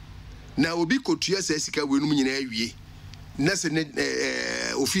na obi kotua sa sika wenum nyina awie na se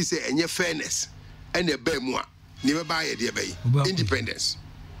office enye fairness ene ba mu a ne be ba ye de be independence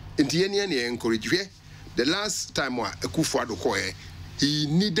nti ye encourage here the last time wa Akufo-Addo koye he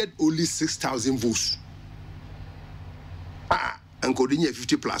needed only 6,000 votes and could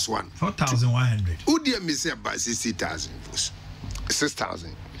 50 plus 1 4,100 udi me say about 60,000 votes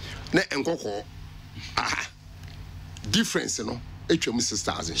 6,000 na enkoko difference no etwam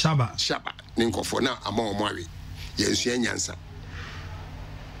 6,000 shaba ne nkofo na ama omare yensu nyansa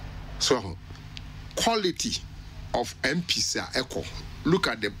so quality of MPs echo look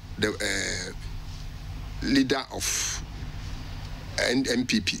at the leader of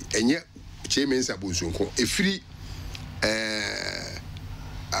NPP enye chairman sabunsunko efiri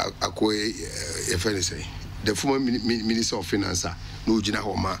the former minister of finance no gina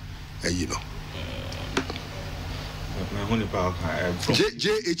homa you know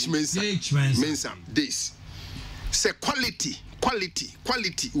JH Mensa this say quality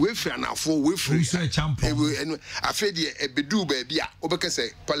we free na for we free and afraid e bedu ba bia obeka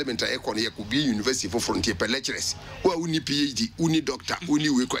say parliament e ko na ko bi university for frontier per lecturers who uni PhD uni doctor uni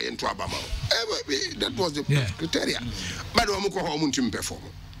we ko ento abama that was the criteria but we ko ho mun tim perform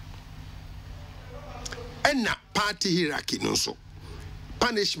and na party hierarchy no so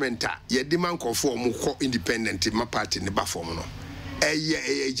punishment ye demand ko for mu ko independent ma party ne ba form no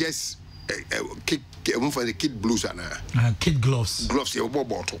just kick for the kid blues and kid gloves you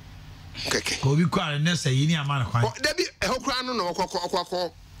bottle okay ko bi kwa na say yini amana kwan there be e hokra no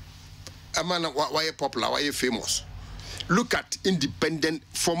okwa amana why popular why famous look at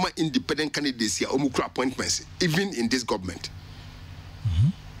former independent candidates here omukura appointments even in this government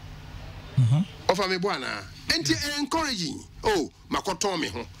offer me bwana enti encouraging makoton me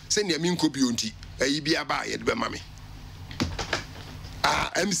ho say ne mi nkobi onti ayi bia ba ye de be mame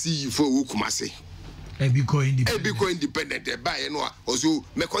MC for Wukumase. Ebiko independent. By no also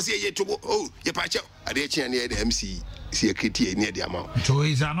mekosi ye to ye pacha adechi near the MC secretary near the amount. So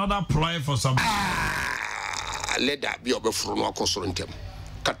is another ploy for some let that be obefro no akosoro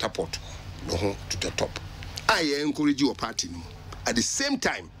catapult no to the top. I encourage your party no. At the same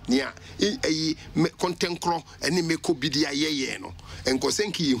time near content cro any meko bidia ye no and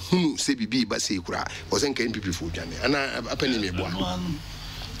kosenki hunu se bibi ba se kura kosenka MPP for jane ana apani me boa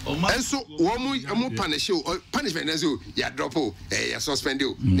and so womu punishment as you ya drop ya suspend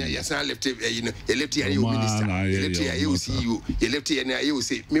you ya san left you know you left here you minister you left here you CEO you left here na you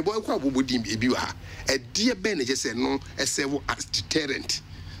say me boy kwa bobodi ebi wa ha e die ben je say no e serve as deterrent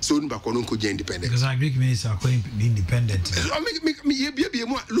so no back on independent because I agree minister are independent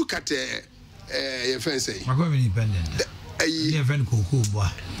look at your friend say. I go independent. Your friend Coco.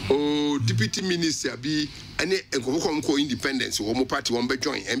 Oh, deputy minister be any independence. One party one be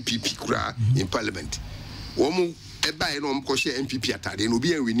join MPP kura in parliament. One buy no share MPP atade no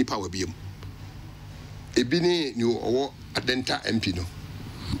be we ni power be mu. Ebi ni you Adenta MP no.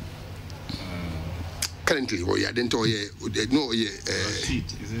 Currently we Adenta no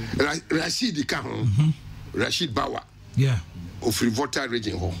Rashid ka ho. Rashid Bawa. Yeah. Of Voter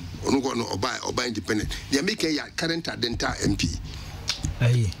region ho. Onu go no oba independent. They make a current Adenta MP.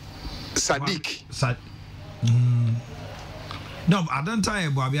 Aye. Sadiq. No, Adenta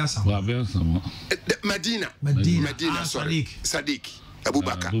Boabiasa. Medina, sorry. Sadiq.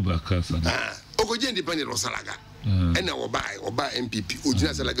 Abubakar. Ogoje independent Rosalaga. And now oba MPP.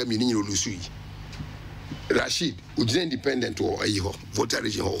 Ujina Salaga meaning Owusu. Rashid, Ujina independent or ayo voter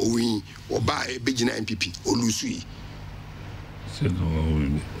region or Owi or buy Bejina MPP Owusu.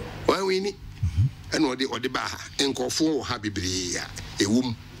 Why we and what the Baha and Kofo Habibria, a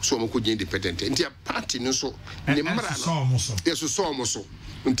womb so much independent. And your party no so, yes, so almost so.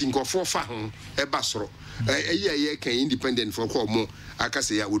 Think of 4 fahon, a basro, a year can independent for Como,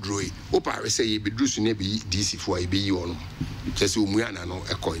 Akasea would draw. Opa say be Drusu nebi DC for a be on. Just Umuana no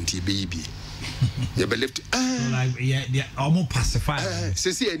a coin to baby. You be left, like, yeah, almost pacified.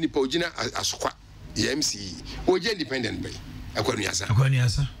 Says any Pogina as squat, the MC, or independent bay. Akoniasa.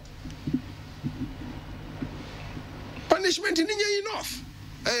 Punishment in enough.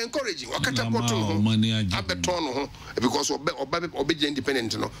 Encouraging. Abeton because obey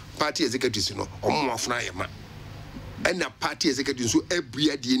independent no party executives no omwafna and a party executives so every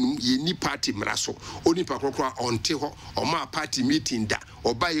ye party mraso oni pakokra onte ho oma party meeting da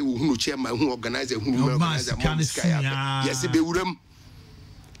obaye hu chairman hu organizer yes be wuram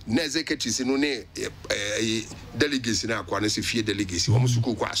na executives no ne delegates na akwa na se fie delegates wo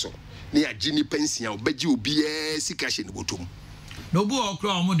musuku kwa so ne agini pension obaji obi sika hye ne botom no bu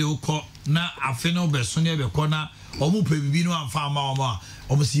okra omo de ukọ na afe no be so ne be kọ na omo pe bibi no amfa ma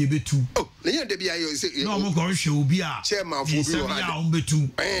omo si ebetu oh na ye de bia yo se no omo ko hwe obi a chairman fo bi ha omo betu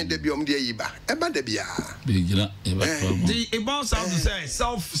de bia omo de yiba e ba de bia be gira e ba the about sound to say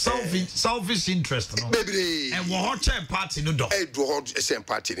selfish interest no bebre and wo ho chair party no do e do ho chair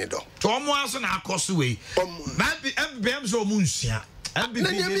party no do to omo aso na akoso we na mbem so omo nsia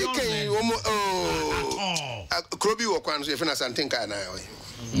Krobi wo kwan so efena santenka na yo.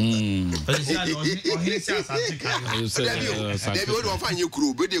 Debi wo fanye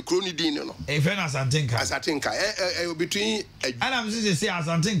kro, be de kro ni din no. Efena santenka. Asantenka. Between Adam say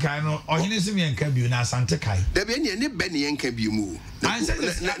asantenka no, ohene sim yen ka bi na asantenka. Debi ne be ne yen ka bi mu. Na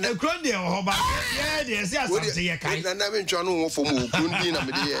kro de ho ba. Yeah, dey say asante ye kai. Na me ntwa no wo fo mu kro din na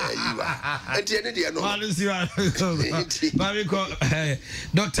me de yiwa. Enti ene de no. Mami ko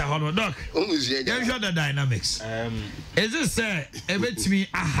Dr. Hono Doc. You show the dynamics. Is this ebetimi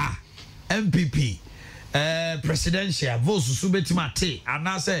aha MPP presidential vote so betima te and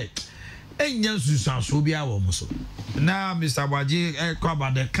I say enya susan so bia wo mo so. Now Mr. Aboagye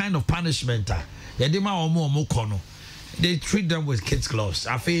about the kind of punishment they ma omo kono. They treat them with kids gloves.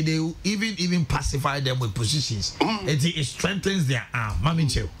 I feel they even pacify them with positions. It strengthens their arm. Mami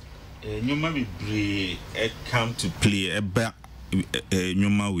Chew. Nyoma be come to play about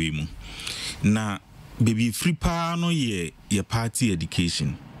nyoma we mu na baby free pa no ye party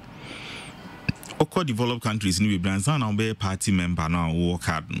education oko developed countries ni be branza na be party member na work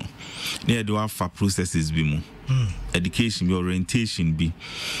hard no na do afa processes bi mu education be orientation bi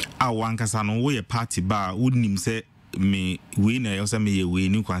a wankasa no wo ye party ba wonim se me we na yo se me ye we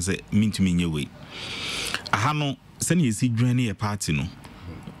ni kwan se mintumi nye we aha no se na yesi dwane ye party no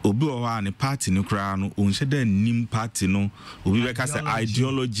obi wa ne party no kra no onhye da nim party no obi be ka say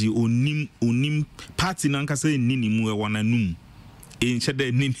ideology onim party no nka say ninimu e wona num enhye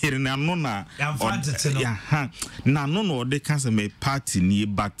da ninire na no na ya ha na no no de ka say me party ni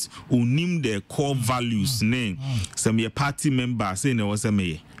but onim the core values ne say me party member say ne wo say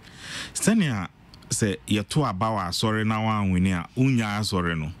me sania say ye to abawa sorry na wan wini a unya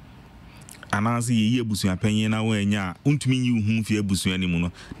sorry no anansi ye ebusuan panyin na wanya untumi nyi hu fi ebusuan ni mu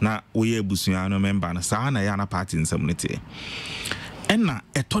no na wo ye ebusuan no member na saa na ya na party nsam ne te enna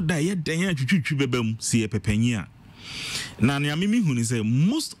etoda ye den ya twitwitwi bebam si ye pepanyin a na ne amimi hu ni say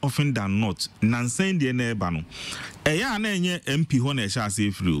most often than not nansan de na eba no eya na enye MP ho na ehya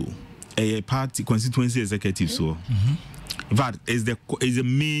ase free o eye party constituency executive so that is the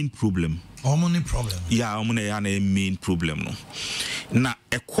main problem. Omni problem. Yeah, omni ya na main problem no. Na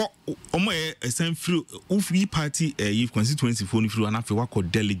ekọ omo esen free free party if constituency for free and afi wako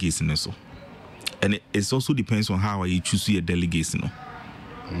delegates ne so. And it also depends on how you choose your delegates no.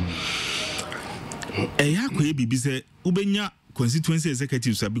 Yakwe bibi say ubenya constituency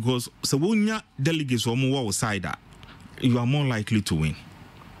executives because so wonya delegates or more side you are more likely to win.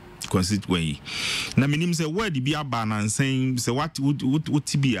 Constituency. Na minim say where the be aba and saying say what would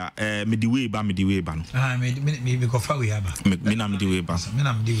be mediwe ba no. Ah me go fa we aba. Me na mediwe ba. Me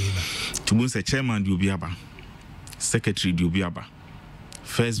na mediwe ba. Tumu say chairman di obi aba. Secretary di obi aba.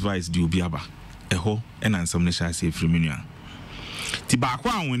 First vice di obi aba. Eho and ansam ne sha say free menua. Ti ba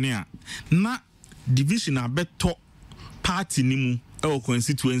kwa anwene a na division abeto party nimu e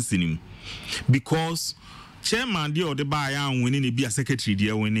constituency nimu because chairman dey or the buy and winning be a secretary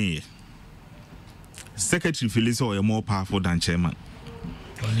dey winning. Secretary feels so more powerful than chairman.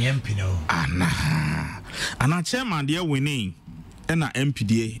 On the MP no. And chairman dey winning and a MP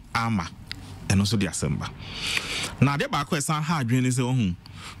dey armor and also the assembly. Now the back question hard when is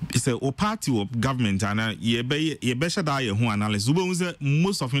it's a party of government and ye better die who analysis.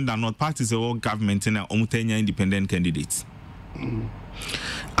 Most of them are not parties or government and independent candidates.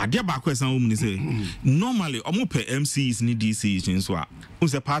 Adia ba question woman say normally omo per MCs ni DCs nso a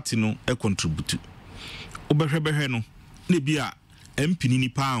who's a party no e contribute obehwebehwe no na bia MP ni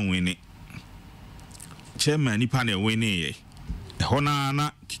pa anwene chairman ni pa na wene ye hona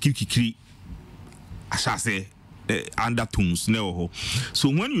na kikiri ashase undertones na ho. So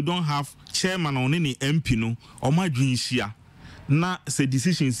when you don't have chairman on any MP no omadwin hia na say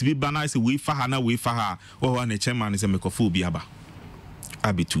decisions be bana say we fa ha na we fa ha or na chairman say mekofo bi aba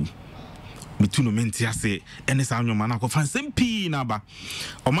abitu mitu no mentia say ene sa anwoma na ko fansem pi na ba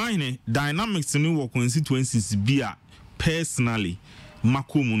Omanhene dynamics ni wo constituencies bi a personally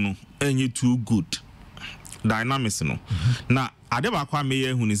makomu no enye too good dynamics no na ade ba kwa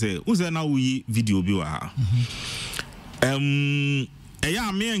meye hu ni say uze na wuyi video bi wa ha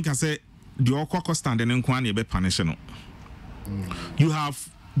eya me enka say the okoko stand ne nko na be punish no. You have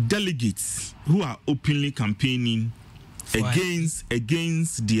delegates who are openly campaigning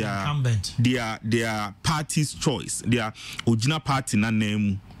against their party's choice, their original party na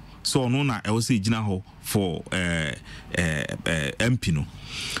name. So no na also original ho for MP no.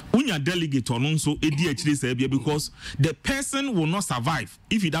 Unya delegate on so ADHD say because the person will not survive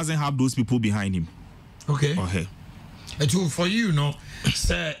if he doesn't have those people behind him. Okay. Okay. For you know,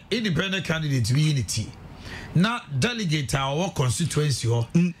 say independent candidate be unity. Na delegate our constituency ho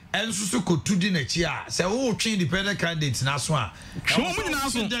enso so kotudi na chi a say wo twe independent candidates na so a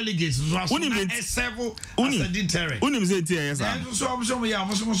so delegates so several as a deterrent unim say tie yes enso so ya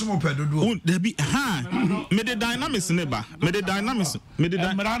mo pedodo there be me the dynamics ne ba me the dynamics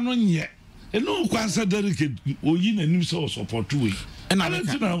mra no nye eno kwansa delegate oyi na nim so support we na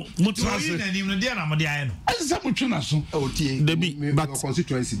motra se na nim no dia na mo dia aye no ensa mo twe na so o tie but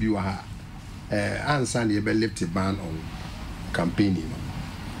constituency bi wa ha Ansah ye be left ban on campaigning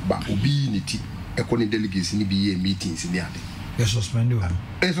but obi niti ekoni delegates ni bi ye meetings ni ade ye suspend one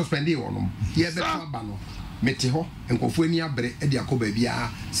ye be ba no mete ho enkofo ani abre e de akoba bia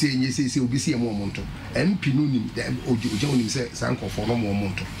se enye se obi se mo monto MP no nim oje onim se sankofo no mo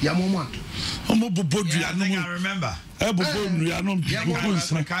monto ya mo monto omo bobodua no I remember bobodua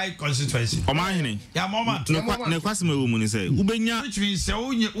no kai constituency Omanhene ya mo monto ne kwasem ewo mu ni se ubenya which means se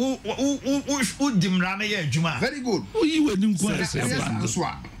u dimra na ye adwuma very good oyi wani nkwa se band so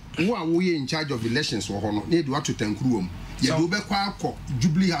a wo ye in charge of elections wo ho no na edu atotankruwom ye do be kwa akọ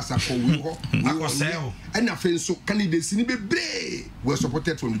Jubilee House akọ we ho akọ and afenso candidates ni bebre were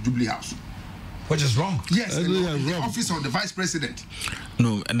supported from the Jubilee House. Which is wrong. Yes, the office of the vice president.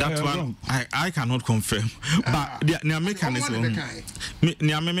 No, and that one I cannot confirm. But the mechanism.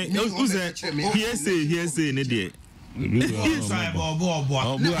 Hearsay ne there. Only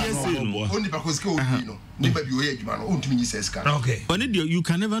because okay. You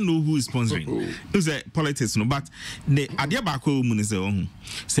can never know who is sponsoring. It's a politics, no. But the idea back home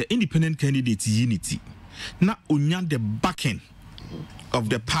say independent candidate unity. Now onya the backing of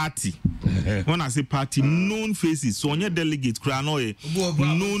the party. When I say party, known faces. So on your delegate,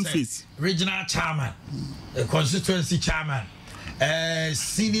 known face. Regional chairman, constituency chairman.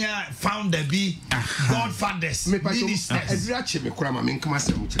 Senior founder be godfathers ministers me kurama me nkama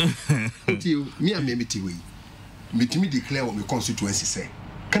sem me amemiti we metimi declare what me constituency say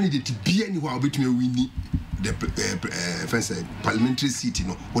candidate be anywhere obetumi win the parliamentary seat, you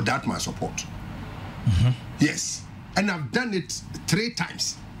know, without my support. Yes, and I've done it 3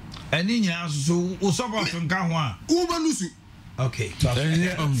 times. And in so support from Kahwa. Ubalusu. Okay.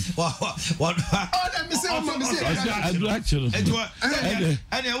 What? Oh, let me say. I do actually. And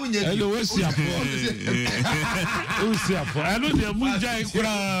what's your point? I know the Mujai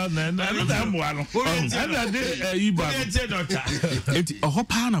Crown and I know that one. It's a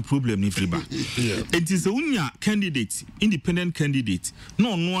hopana problem, if it is a unya candidate, independent candidate. No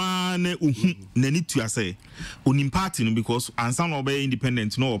one need to say party because Ansah obey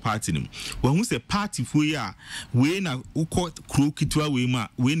independent no party. When we say party for ya, we na uko krokitwa we ma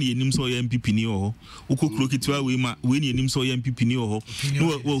we ni enim so MPP ni ho uko krokitwa we ma we ni enim so MPP ni ho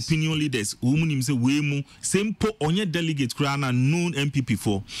no opinion leaders wo nim say we mu sempo onye delegate kra na known MPP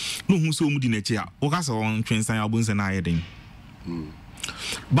for no hu so mu di na chi a wo ka so on twensan abunse na ayeden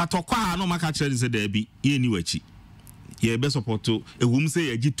but okwa no maka chere say da bi ye ni wachi ye be support ewum say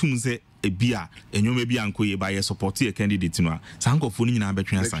ye gitum say ebia enyoma bia anko ye ba ye support ye candidate no a sankofo ni nyina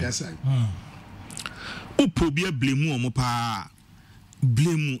betwen asan Upobia blame omo pa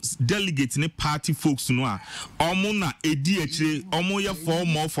blame delegate ne party folks no a omo na edi akire omo ye for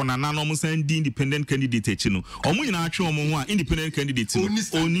more for na omo send independent candidate achi no omo nyina atwe omo ho a independent candidate no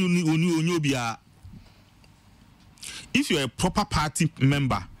oni obia. If you are a proper party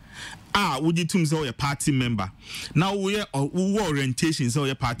member would you say you're a party member now we orientation say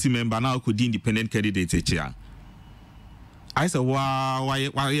you're a party member now could independent candidate achi I said why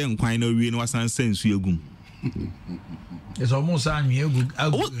young quine we no sense you gum. It's almost an you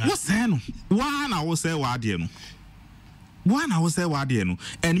what's then? One I will say what dear no. One I will say what dear no.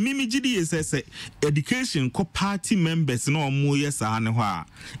 And Mimi GD says education co party members no more yes and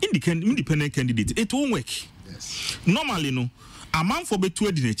independent candidate. It won't work. Yes. Normally no. A man for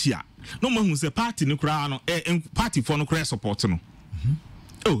between the chia. No man who say party no crown party for no crash support no.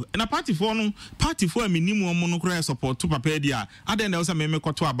 Oh, and a party for a minimum monocray support to prepare dia. I then also may make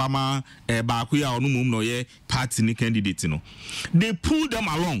to Obama, Bakuya or no mum no ye party candidate. No, they pull them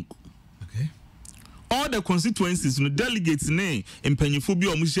along. Okay. All the constituencies, no delegates, nay, and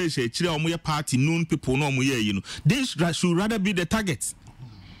Pennyphobia or Mushe, Chile or Moya party, known people no more, you know, they should rather be the targets.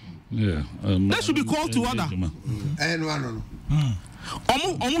 Yeah, that should be called to order. And one.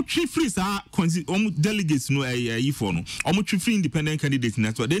 Omo three free delegates no for no omo three independent candidates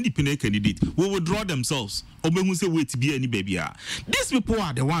na so the independent candidate will withdraw themselves omo say wait be any baby these people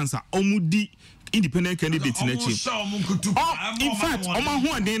are the ones that omo di independent candidates na chi in fact omo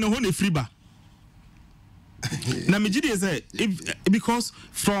ho ade no ho na free ba na me gidi say because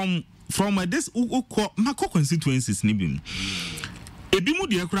from this mako constituencies ni bi ebi mu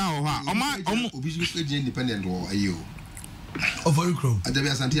de kra ho ha omo obi independent wo ayo over you crow. At the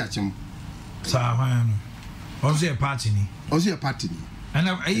Amansan Tie. Sahan. Also a party. Also a party. And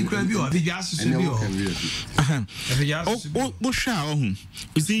I could be or the gas to be.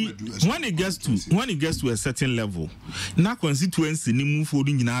 You see, when it gets to a certain level, na constituency ni move for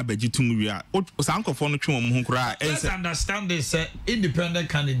in Abaji to Muria, or Sanko for no chum cry. Let's understand this independent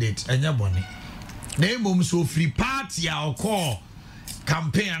candidate and your bonnet. Name so free party or call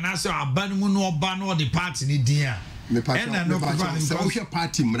campaign and answer a ban no ban or the party ni dear. Party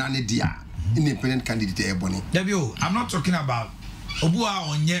independent candidate I'm not talking about Obua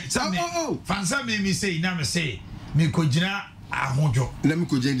on yet. Fansa me say, never say, me kojina ahojo. Let me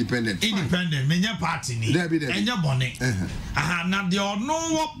go independent. Menya party ni. And your bonnet. Now the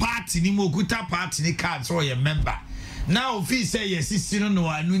no party ni mokuta party ni cards or your member. Now if he say yes, it's no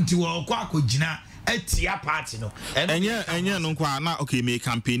one to or kojina. Etia party no enya no kwa na okay me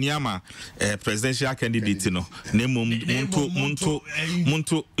campaign ama presidential candidate no na monto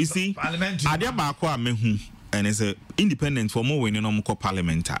you see ade ba ko a mehu and is a independent for more when no mo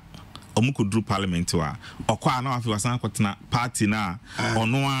parliament omo ko dru parliament wa okwa na afi wasan kwetena party na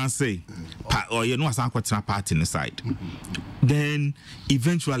ono an say or you know wasan kwetena party no side then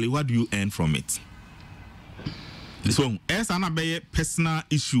eventually what do you earn from it? So, as an personal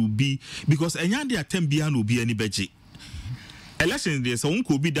issue be because any day attempt be no be any budget. Election there, so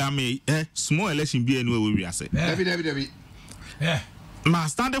could be damn small election be anywhere we are say. Yeah. My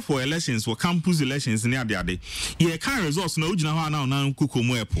standard for elections for campus elections near the other. Yeah, can't results no now Kuko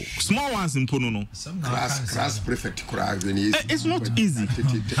Mwepo. Small ones in Pono. Class prefect it's not easy.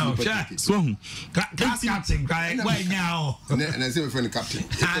 So class captain right now. And I say friend captain.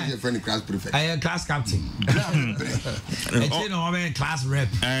 Your friend class prefect. I am class captain. Class rep.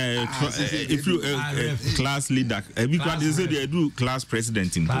 If you class leader because they say they do class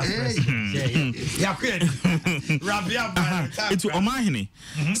president in class president. Yeah. It's Omanhene.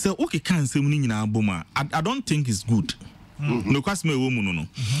 So okay can say I don't think it's good. No cause me woman no.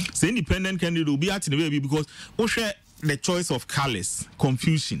 So independent candidate will be at the baby because we share the choice of colors,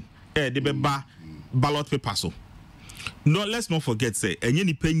 confusion. They be ballot paper so. No, let's not forget say enye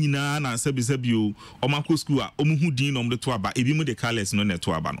ni panyina na sebi o omako school a omuhu din no mde to aba ebi mu de colors no na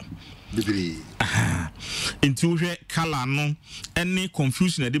to aba no bibiri into hwe color no any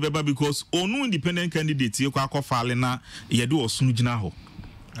confusion e de beba because onu independent candidate ye kwa akofale na ye de osunu gina ho.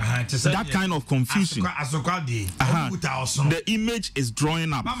 That kind of confusion. The image is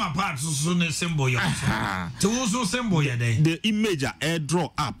drawing up. The image air draw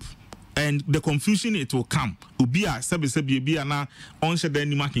up. And the confusion it will come. Ubia sebi na onse the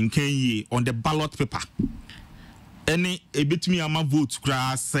anima kinkenye on the ballot paper. Any a bit me ama vote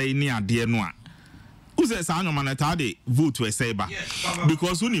kra say ni ade no a. Who says anyo manata de vote we say ba.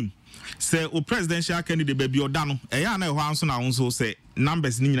 Because unim say o presidential candidate baby odano e ya na ho anso na won so say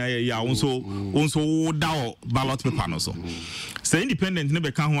numbers ni nyina ya won so da ballot paper no so. Say independent ne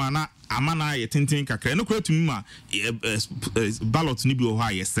be ka ho ana amana ye tintin kakra no kura tumi ma ballot ni bi o ha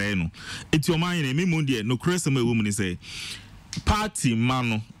ye say no eti o man ye me de no kura sem e wo mu ni say party man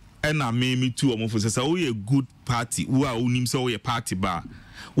no e na me tu o mo fo say o ye good party wo a onim say o ye party ba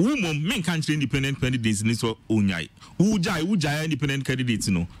wo mom men kan kire independent candidates ni so onyai wo jai independent candidates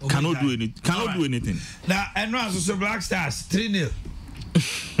no cannot do anything na eno aso Black Stars 3-0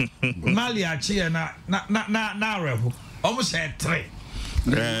 Mali achi na reho almost had 3.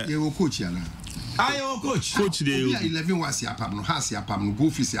 You coach yana. I coach the 11 was ya pam no has ya pam no go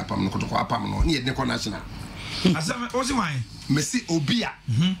office ya pam no kotoko apam no ni edne national. Asem what's mine? Messi Obia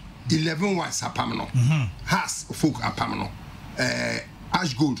 11 was apam no has folk apam no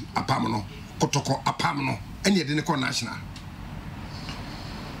ash gold apam no kotoko apam no any edne national.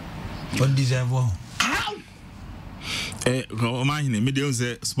 Don't deserve one. Omanhene me dey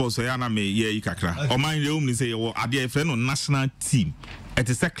say sports so ya na me ye kakra. Omanhene umni say wo ade friend no national team. It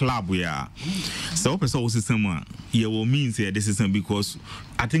is a club we are. So person was system ye will mean say this system because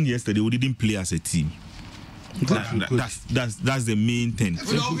I think yesterday we didn't play as a team. That's the main thing.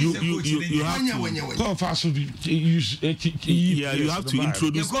 You have to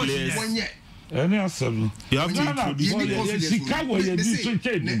introduce players. Any awesome. You have to introduce Chicago, you do some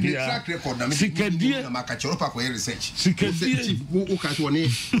change. Track record. Sikadi, Makachopa for research. Sikadi, who catch one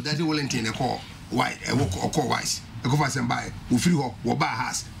that you will maintain a call. Why? A walk or call wise. A go fast and buy. Who free hop, or buy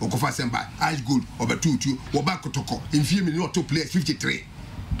house, or go fast and buy. Ice good, over 2-2, or back to in 3 minutes, 2 players, 53.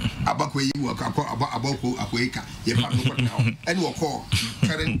 Aboagye you Aboagye Akweka ye pa no now and we call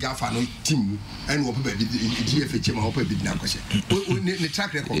current gaffer no team and we be GFH ma opa bi na kwase ne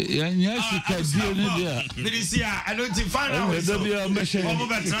track record yes Sikadi ne dia Medisia I don't find out omo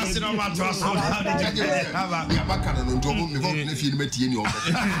be trust no ma trust ya baka no ndo mo me go na fi ni matie ni o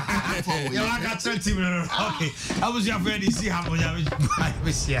ya la ka team okay I was your friend see how ya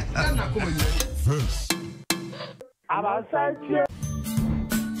Medisia Amansan Tie